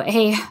to do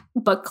a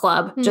book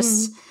club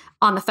just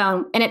on the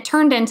phone. And it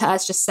turned into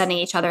us just sending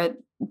each other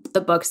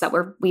the books that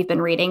we've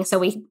been reading. So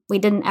we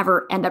didn't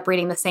ever end up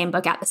reading the same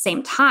book at the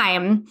same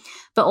time,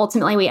 but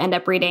ultimately we end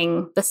up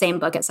reading the same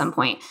book at some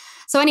point.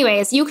 So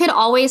anyways, you could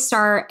always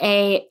start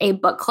a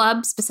book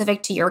club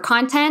specific to your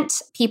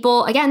content.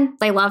 People, again,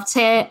 they love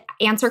to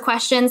answer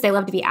questions. They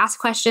love to be asked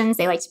questions.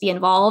 They like to be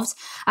involved.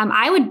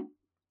 I would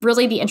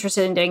really be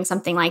interested in doing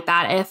something like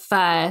that if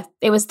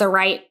it was the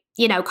right,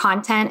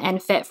 content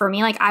and fit for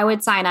me. Like I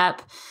would sign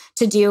up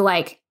to do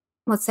like,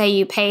 let's say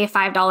you pay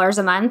 $5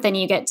 a month and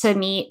you get to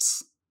meet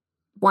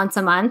once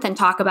a month and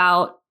talk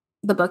about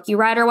the book you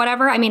read or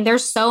whatever. I mean,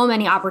 there's so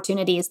many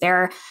opportunities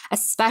there,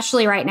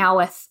 especially right now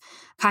with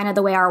kind of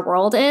the way our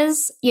world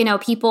is.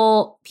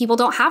 People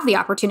don't have the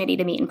opportunity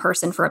to meet in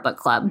person for a book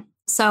club.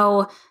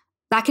 So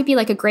that could be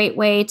like a great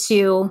way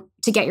to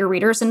get your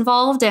readers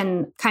involved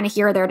and kind of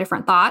hear their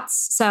different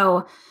thoughts.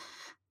 So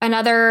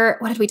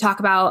what did we talk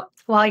about?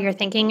 While you're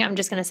thinking, I'm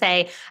just going to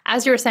say,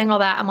 as you were saying all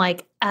that, I'm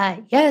like,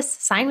 yes,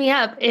 sign me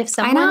up. If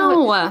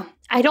someone,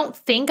 I don't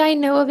think I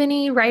know of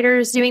any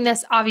writers doing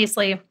this.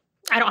 Obviously,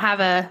 I don't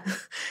have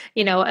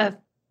a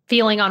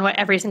feeling on what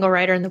every single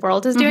writer in the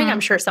world is doing.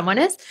 I'm sure someone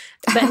is,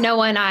 but no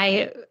one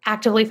I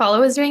actively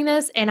follow is doing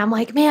this. And I'm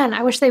like, man,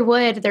 I wish they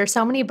would. There's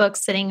so many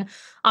books sitting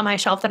on my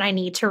shelf that I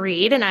need to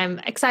read, and I'm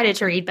excited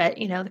to read, but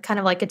kind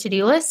of like a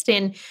to-do list.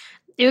 And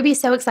it would be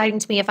so exciting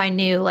to me if I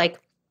knew like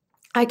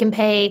I can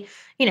pay,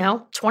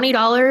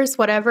 $20,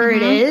 whatever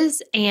it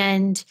is,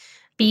 and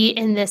be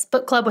in this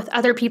book club with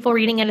other people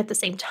reading it at the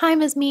same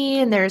time as me.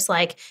 And there's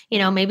like,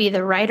 maybe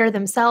the writer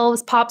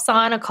themselves pops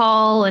on a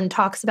call and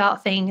talks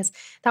about things.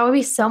 That would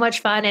be so much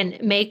fun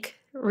and make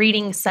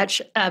reading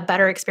such a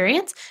better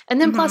experience.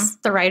 And then plus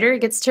the writer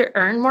gets to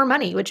earn more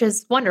money, which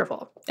is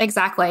wonderful.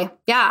 Exactly.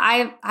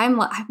 Yeah.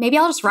 I'm maybe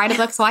I'll just write a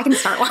book so I can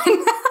start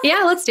one.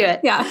 Yeah, let's do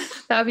it. Yeah.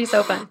 That would be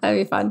so fun.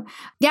 That'd be fun.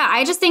 Yeah.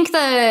 I just think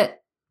the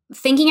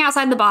thinking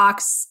outside the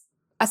box,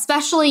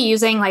 especially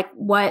using like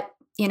what,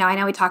 I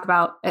know we talk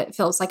about, it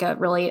feels like a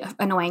really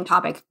annoying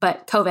topic,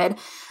 but COVID,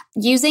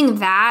 using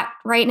that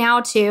right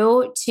now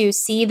too, to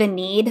see the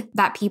need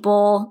that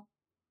people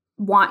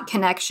want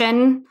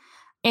connection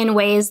in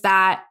ways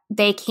that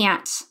they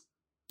can't,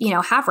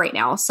 have right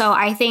now. So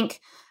I think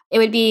it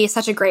would be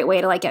such a great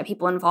way to like get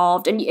people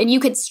involved. And you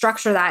could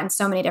structure that in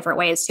so many different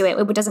ways too.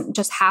 It doesn't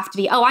just have to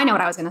be, I know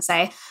what I was going to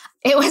say.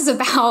 It was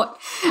about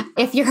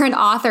if you're an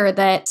author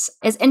that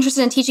is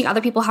interested in teaching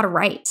other people how to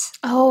write.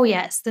 Oh,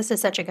 yes. This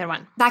is such a good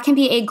one. That can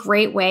be a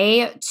great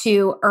way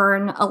to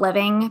earn a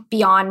living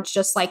beyond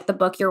just like the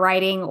book you're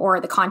writing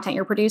or the content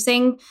you're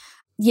producing.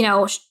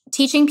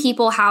 Teaching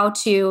people how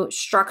to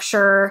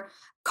structure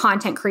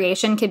content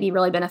creation could be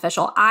really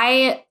beneficial.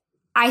 I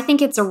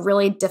think it's a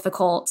really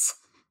difficult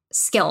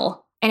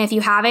skill. And if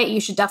you have it,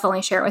 you should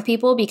definitely share it with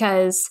people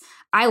because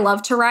I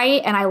love to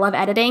write and I love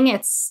editing.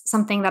 It's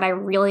something that I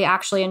really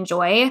actually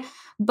enjoy,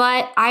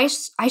 but I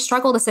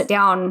struggle to sit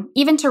down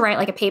even to write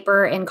like a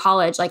paper in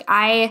college. Like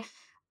I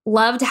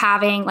loved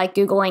having like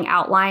Googling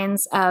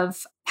outlines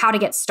of how to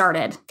get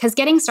started because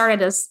getting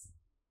started is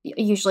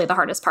usually the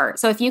hardest part.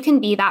 So if you can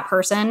be that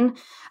person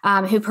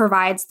who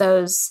provides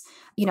those,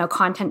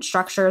 content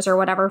structures or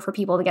whatever for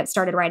people to get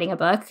started writing a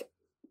book,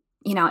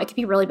 it could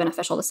be really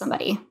beneficial to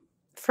somebody.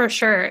 For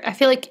sure. I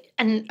feel like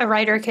a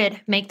writer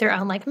could make their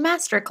own like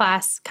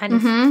masterclass kind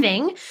of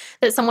thing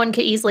that someone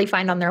could easily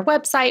find on their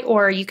website,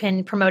 or you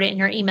can promote it in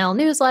your email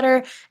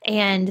newsletter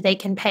and they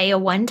can pay a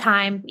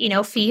one-time,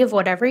 fee of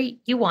whatever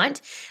you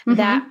want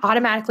that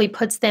automatically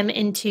puts them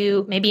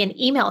into maybe an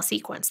email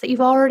sequence that you've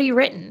already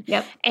written.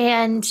 Yep.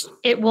 And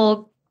it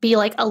will be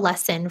like a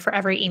lesson for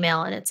every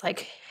email. And it's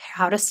like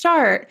how to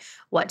start,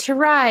 what to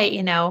write,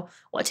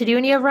 what to do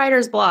when you have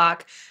writer's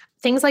block,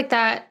 things like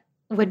that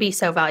would be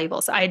so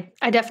valuable. So I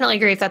definitely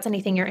agree if that's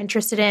anything you're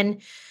interested in.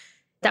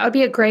 That would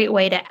be a great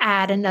way to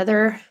add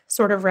another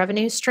sort of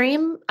revenue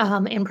stream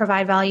and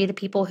provide value to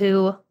people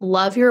who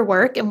love your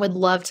work and would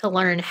love to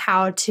learn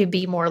how to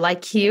be more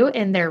like you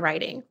in their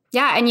writing.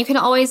 Yeah. And you can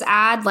always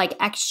add like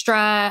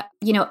extra,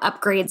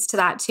 upgrades to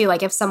that too.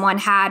 Like if someone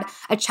had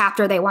a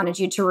chapter they wanted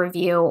you to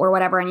review or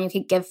whatever, and you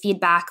could give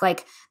feedback,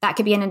 like that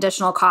could be an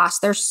additional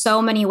cost. There's so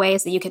many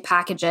ways that you could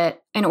package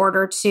it in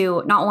order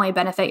to not only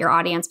benefit your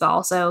audience, but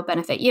also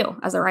benefit you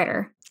as a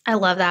writer. I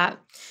love that.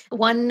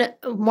 One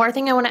more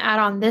thing I want to add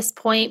on this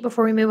point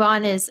before we move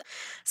on is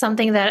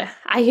something that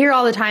I hear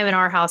all the time in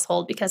our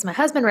household because my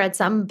husband read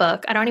some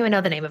book. I don't even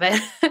know the name of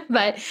it,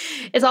 but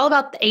it's all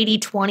about the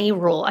 80-20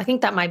 rule. I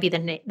think that might be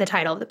the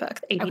title of the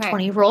book, the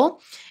 80-20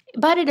 rule.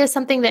 But it is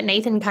something that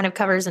Nathan kind of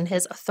covers in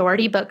his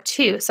authority book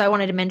too. So I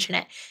wanted to mention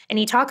it. And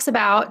he talks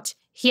about,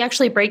 he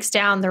actually breaks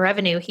down the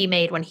revenue he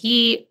made when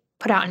he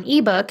put out an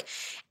ebook.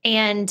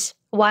 And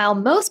while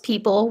most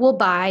people will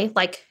buy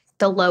like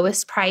the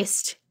lowest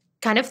priced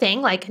kind of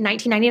thing, like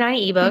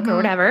 $19.99 ebook or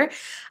whatever,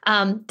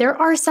 there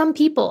are some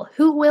people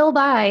who will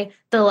buy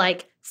the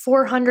like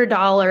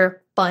 $400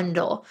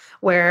 bundle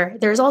where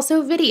there's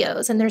also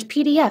videos and there's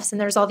PDFs and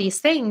there's all these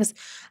things.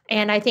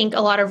 And I think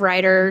a lot of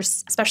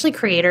writers, especially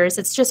creators,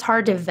 it's just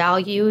hard to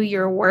value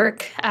your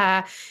work.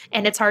 And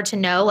it's hard to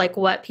know like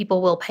what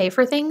people will pay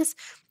for things.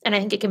 And I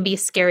think it can be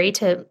scary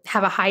to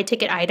have a high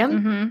ticket item.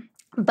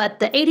 Mm-hmm. But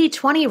the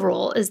 80-20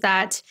 rule is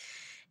that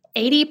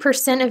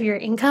 80% of your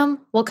income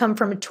will come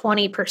from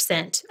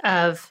 20%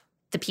 of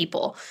the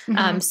people.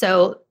 Mm-hmm.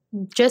 So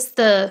just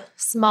the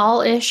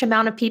small-ish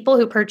amount of people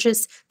who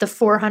purchase the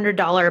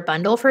 $400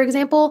 bundle, for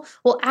example,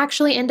 will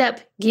actually end up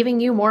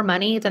giving you more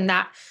money than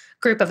that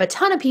group of a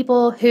ton of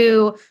people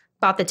who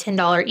bought the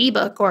 $10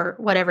 ebook or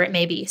whatever it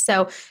may be.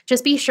 So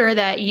just be sure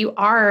that you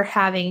are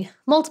having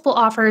multiple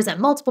offers at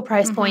multiple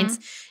price Mm-hmm. points.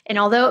 And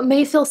although it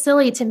may feel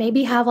silly to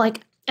maybe have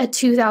like a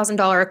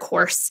 $2,000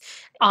 course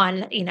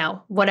on,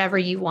 whatever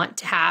you want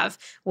to have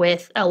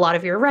with a lot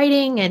of your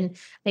writing and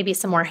maybe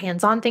some more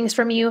hands-on things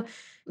from you,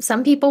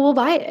 some people will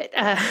buy it,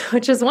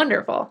 which is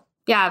wonderful.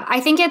 Yeah, I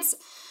think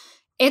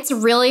it's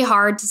really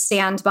hard to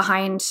stand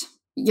behind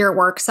your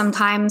work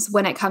sometimes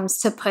when it comes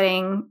to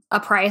putting a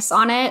price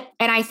on it.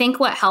 And I think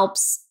what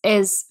helps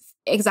is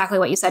exactly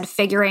what you said,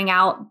 figuring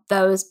out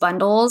those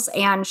bundles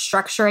and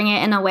structuring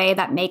it in a way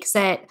that makes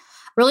it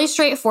really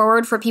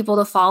straightforward for people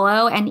to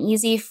follow and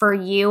easy for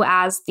you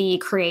as the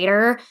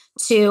creator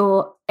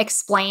to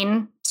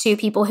explain to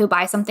people who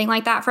buy something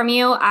like that from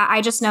you.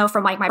 I just know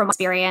from like my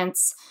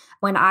experience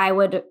when I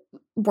would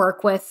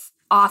work with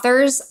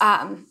authors,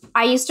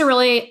 I used to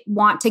really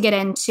want to get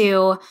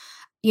into,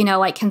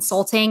 like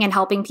consulting and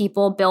helping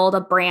people build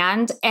a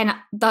brand. And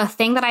the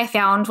thing that I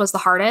found was the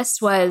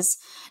hardest was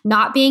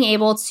not being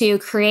able to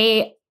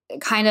create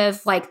kind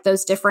of like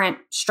those different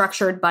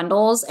structured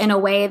bundles in a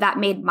way that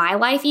made my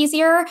life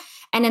easier.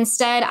 And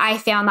instead, I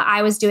found that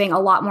I was doing a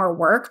lot more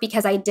work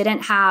because I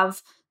didn't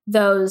have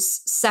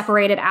those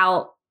separated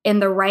out in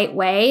the right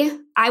way.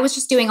 I was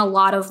just doing a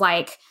lot of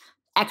like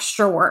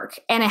extra work.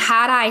 And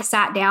had I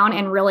sat down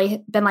and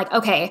really been like,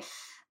 okay,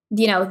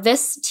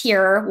 this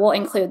tier will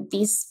include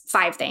these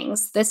 5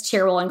 things. This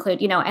tier will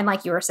include, and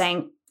like you were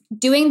saying,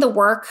 doing the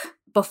work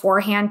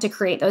beforehand to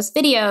create those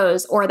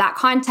videos or that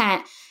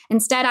content.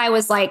 Instead, I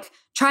was like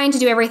trying to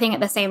do everything at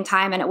the same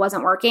time and it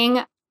wasn't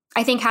working.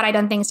 I think had I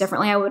done things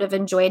differently, I would have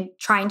enjoyed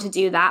trying to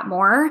do that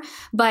more.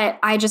 But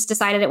I just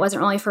decided it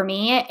wasn't really for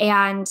me.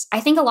 And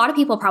I think a lot of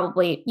people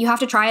probably, you have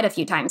to try it a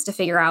few times to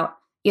figure out,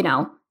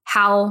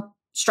 how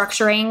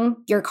structuring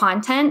your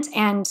content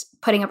and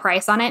putting a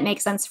price on it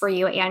makes sense for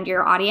you and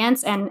your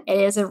audience. And it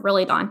is a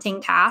really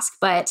daunting task.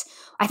 But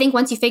I think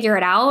once you figure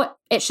it out,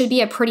 it should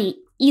be a pretty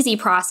easy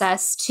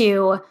process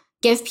to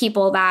give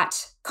people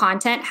that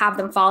content, have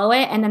them follow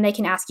it, and then they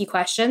can ask you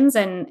questions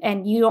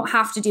and you don't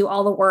have to do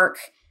all the work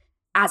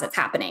as it's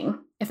happening,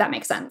 if that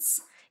makes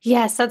sense.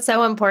 Yes, that's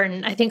so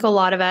important. I think a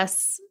lot of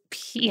us,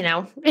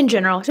 in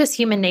general, just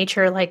human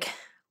nature, like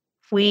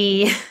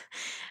we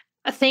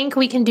think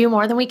we can do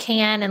more than we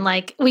can. And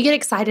like we get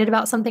excited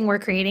about something we're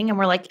creating and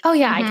we're like, oh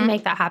yeah, I can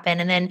make that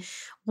happen. And then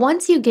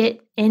once you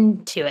get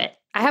into it,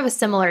 I have a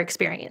similar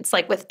experience,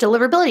 like with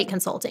deliverability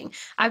consulting.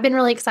 I've been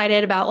really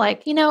excited about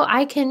like,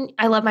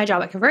 I love my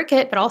job at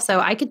ConvertKit, but also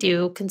I could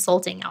do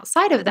consulting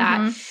outside of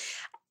that.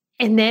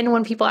 And then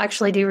when people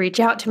actually do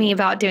reach out to me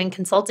about doing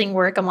consulting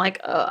work, I'm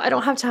like, oh, I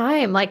don't have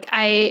time. Like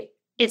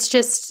it's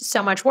just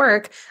so much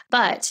work,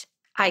 but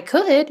I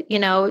could,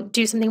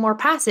 do something more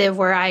passive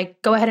where I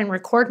go ahead and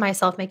record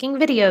myself making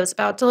videos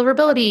about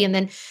deliverability and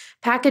then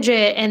package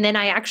it. And then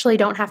I actually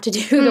don't have to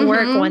do the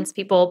work once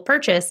people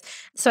purchase.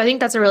 So I think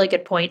that's a really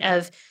good point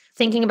of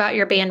thinking about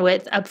your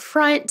bandwidth up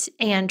front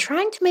and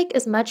trying to make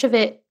as much of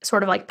it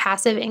sort of like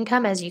passive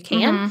income as you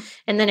can.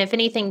 And then if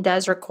anything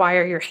does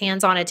require your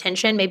hands-on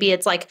attention, maybe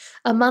it's like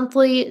a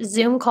monthly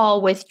Zoom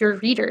call with your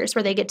readers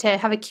where they get to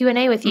have a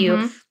Q&A with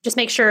you. Just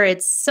make sure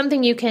it's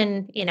something you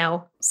can,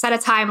 set a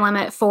time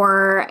limit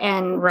for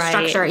and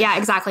structure. Yeah,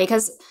 exactly.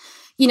 Because,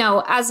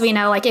 as we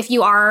know, like if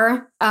you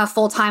are a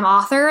full-time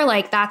author,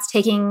 like that's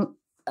taking,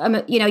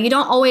 you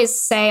don't always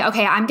say,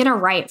 okay, I'm going to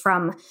write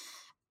from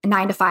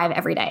 9 to 5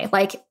 every day.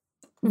 Like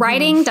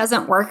writing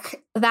doesn't work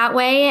that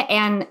way.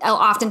 And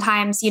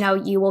oftentimes,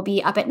 you will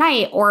be up at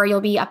night or you'll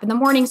be up in the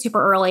morning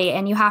super early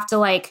and you have to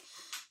like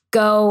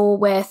go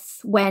with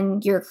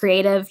when your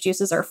creative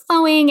juices are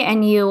flowing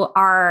and you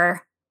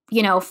are,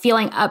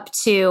 feeling up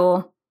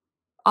to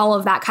all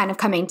of that kind of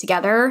coming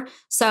together.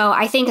 So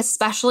I think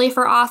especially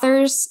for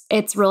authors,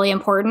 it's really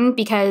important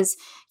because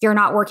you're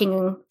not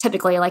working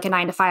typically like a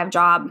 9 to 5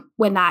 job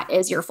when that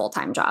is your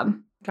full-time job.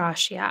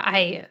 Gosh, yeah.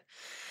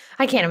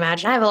 I can't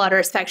imagine. I have a lot of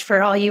respect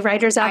for all you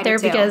writers out there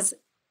because,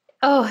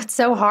 it's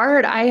so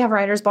hard. I have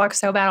writer's block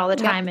so bad all the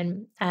time.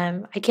 And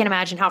I can't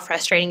imagine how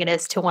frustrating it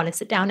is to want to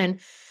sit down and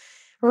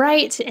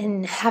write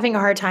and having a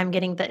hard time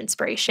getting the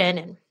inspiration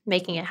and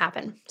making it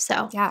happen.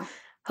 So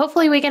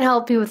hopefully we can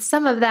help you with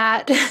some of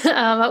that.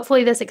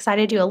 Hopefully this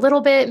excited you a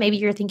little bit. Maybe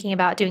you're thinking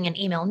about doing an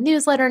email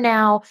newsletter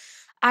now.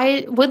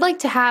 I would like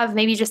to have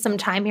maybe just some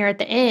time here at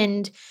the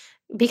end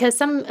because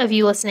some of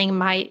you listening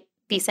might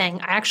be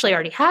saying, I actually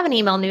already have an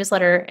email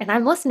newsletter and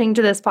I'm listening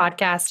to this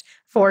podcast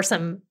for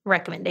some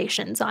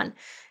recommendations on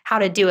how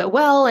to do it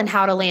well and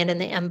how to land in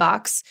the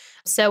inbox.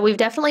 So we've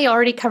definitely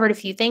already covered a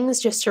few things.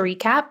 Just to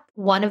recap,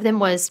 one of them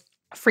was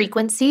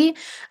frequency,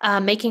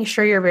 making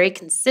sure you're very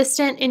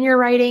consistent in your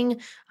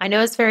writing. I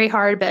know it's very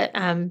hard, but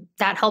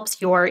that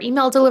helps your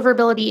email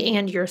deliverability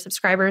and your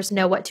subscribers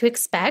know what to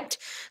expect.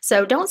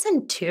 So don't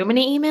send too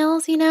many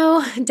emails,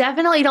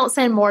 definitely don't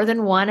send more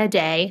than one a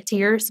day to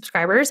your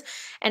subscribers.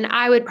 And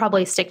I would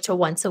probably stick to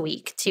once a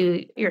week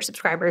to your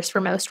subscribers for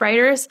most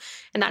writers.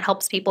 And that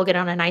helps people get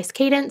on a nice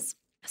cadence.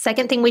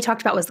 Second thing we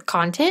talked about was the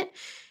content.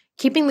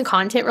 Keeping the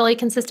content really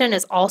consistent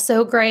is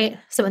also great.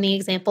 So in the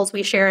examples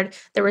we shared,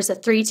 there was a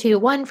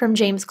 3-2-1 from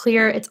James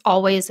Clear. It's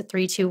always a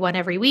 3-2-1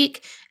 every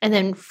week. And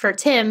then for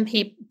Tim,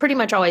 he pretty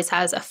much always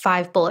has a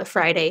 5-bullet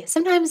Friday.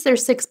 Sometimes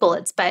there's 6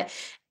 bullets, but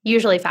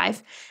usually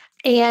 5.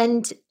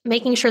 And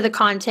making sure the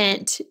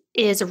content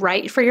is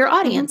right for your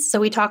audience. So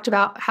we talked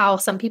about how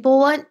some people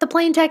want the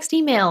plain text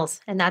emails,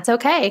 and that's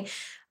okay.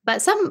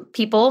 But some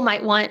people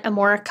might want a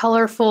more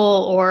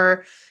colorful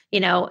or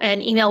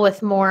an email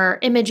with more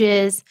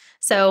images.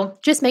 So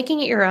just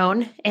making it your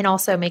own and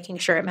also making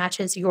sure it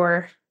matches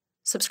your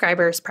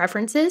subscribers'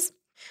 preferences.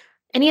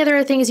 Any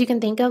other things you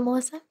can think of,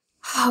 Melissa?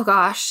 Oh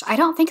gosh, I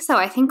don't think so.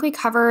 I think we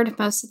covered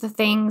most of the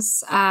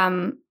things.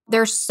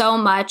 There's so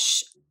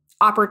much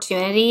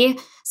opportunity.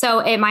 So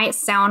it might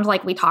sound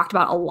like we talked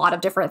about a lot of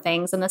different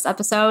things in this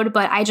episode,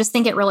 but I just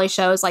think it really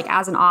shows, like,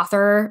 as an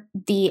author,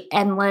 the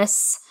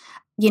endless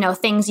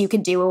things you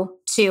could do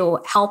to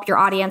help your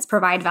audience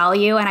provide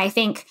value. And I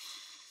think,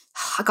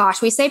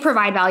 we say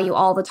provide value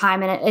all the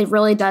time, and it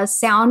really does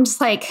sound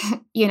like,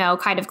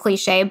 kind of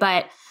cliche,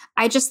 but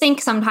I just think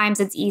sometimes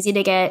it's easy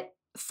to get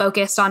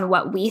focused on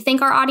what we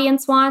think our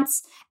audience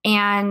wants.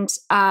 And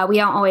we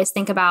don't always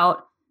think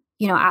about,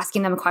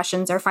 asking them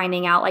questions or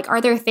finding out, like,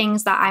 are there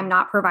things that I'm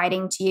not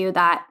providing to you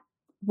that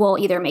will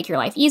either make your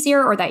life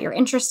easier or that you're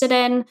interested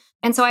in?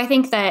 And so I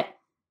think that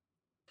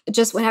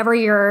just whenever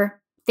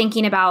you're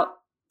thinking about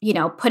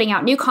putting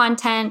out new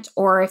content,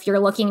 or if you're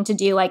looking to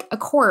do like a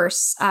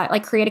course,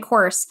 like create a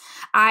course,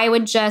 I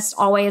would just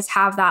always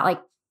have that,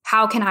 like,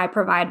 how can I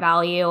provide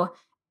value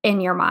in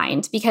your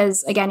mind?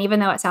 Because again, even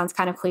though it sounds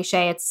kind of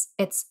cliche, it's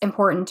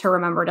important to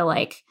remember to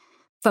like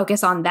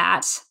focus on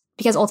that,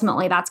 because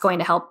ultimately that's going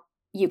to help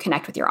you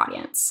connect with your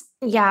audience.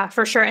 Yeah,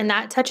 for sure. And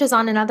that touches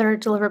on another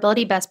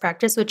deliverability best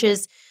practice, which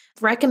is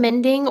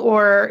recommending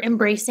or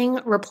embracing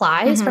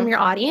replies from your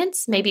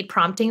audience, maybe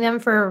prompting them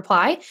for a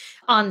reply.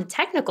 On the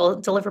technical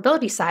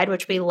deliverability side,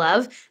 which we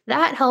love,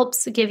 that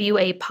helps give you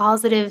a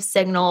positive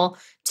signal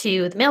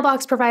to the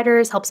mailbox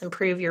providers, helps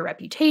improve your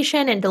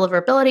reputation and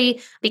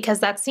deliverability, because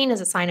that's seen as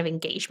a sign of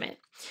engagement.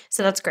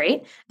 So that's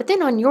great. But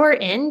then on your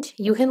end,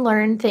 you can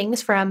learn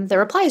things from the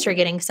replies you're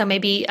getting. So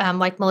maybe,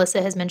 like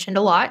Melissa has mentioned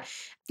a lot,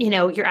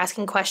 you're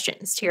asking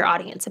questions to your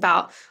audience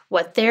about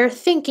what they're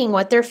thinking,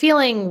 what they're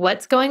feeling,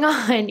 what's going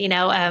on,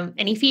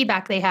 any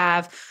feedback they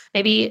have.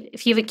 Maybe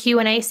if you have a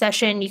Q&A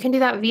session, you can do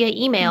that via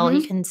email.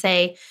 You can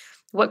say,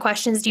 what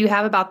questions do you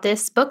have about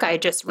this book I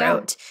just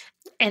wrote?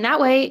 And that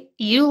way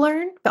you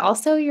learn, but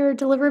also your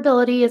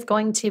deliverability is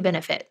going to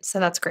benefit. So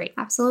that's great.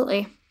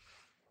 Absolutely.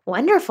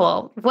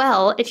 Wonderful.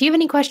 Well, if you have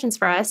any questions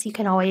for us, you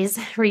can always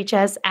reach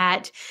us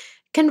at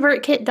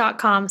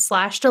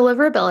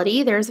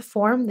convertkit.com/deliverability. There's a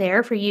form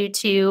there for you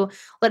to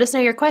let us know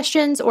your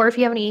questions, or if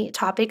you have any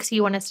topics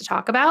you want us to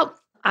talk about.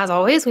 As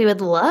always, we would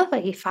love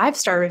a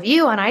 5-star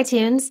review on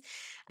iTunes,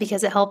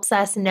 because it helps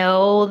us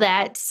know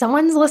that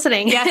someone's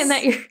listening and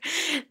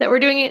that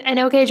we're doing an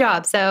okay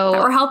job. So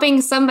we're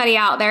helping somebody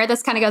out there.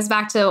 This kind of goes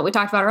back to what we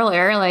talked about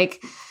earlier.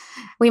 Like,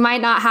 we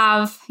might not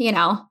have,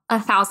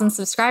 1,000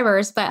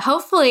 subscribers, but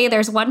hopefully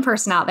there's one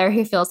person out there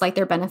who feels like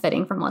they're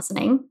benefiting from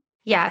listening.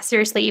 Yeah,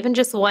 seriously, even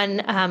just one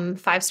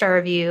 5-star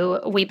review,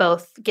 we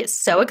both get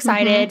so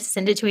excited,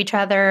 send it to each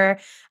other.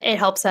 It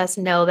helps us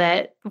know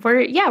that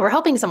we're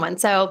helping someone.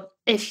 So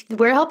if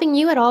we're helping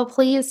you at all,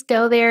 please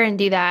go there and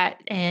do that,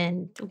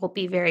 and we'll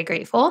be very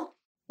grateful.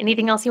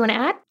 Anything else you want to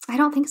add? I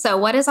don't think so.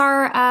 What is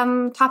our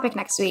topic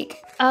next week?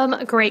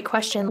 Great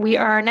question. We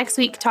are next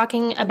week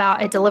talking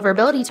about a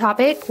deliverability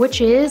topic,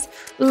 which is,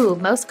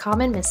 most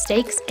common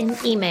mistakes in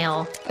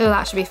email. Oh,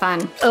 that should be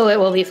fun. Oh, it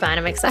will be fun.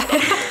 I'm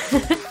excited.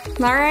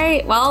 All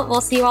right. Well, we'll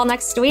see you all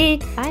next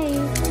week. Bye.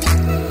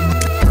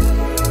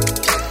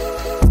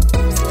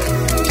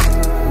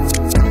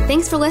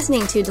 Thanks for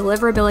listening to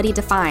Deliverability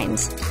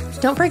Defined.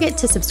 Don't forget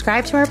to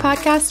subscribe to our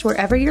podcast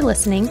wherever you're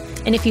listening.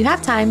 And if you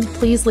have time,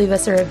 please leave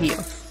us a review.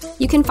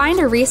 You can find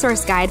a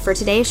resource guide for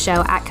today's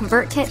show at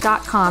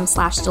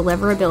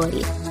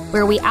convertkit.com/deliverability,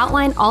 where we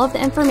outline all of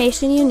the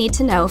information you need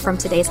to know from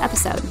today's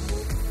episode.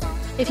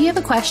 If you have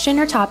a question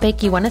or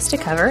topic you want us to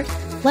cover,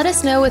 let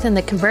us know within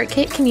the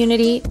ConvertKit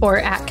community or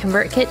at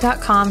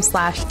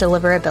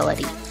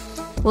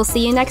convertkit.com/deliverability. We'll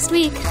see you next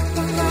week.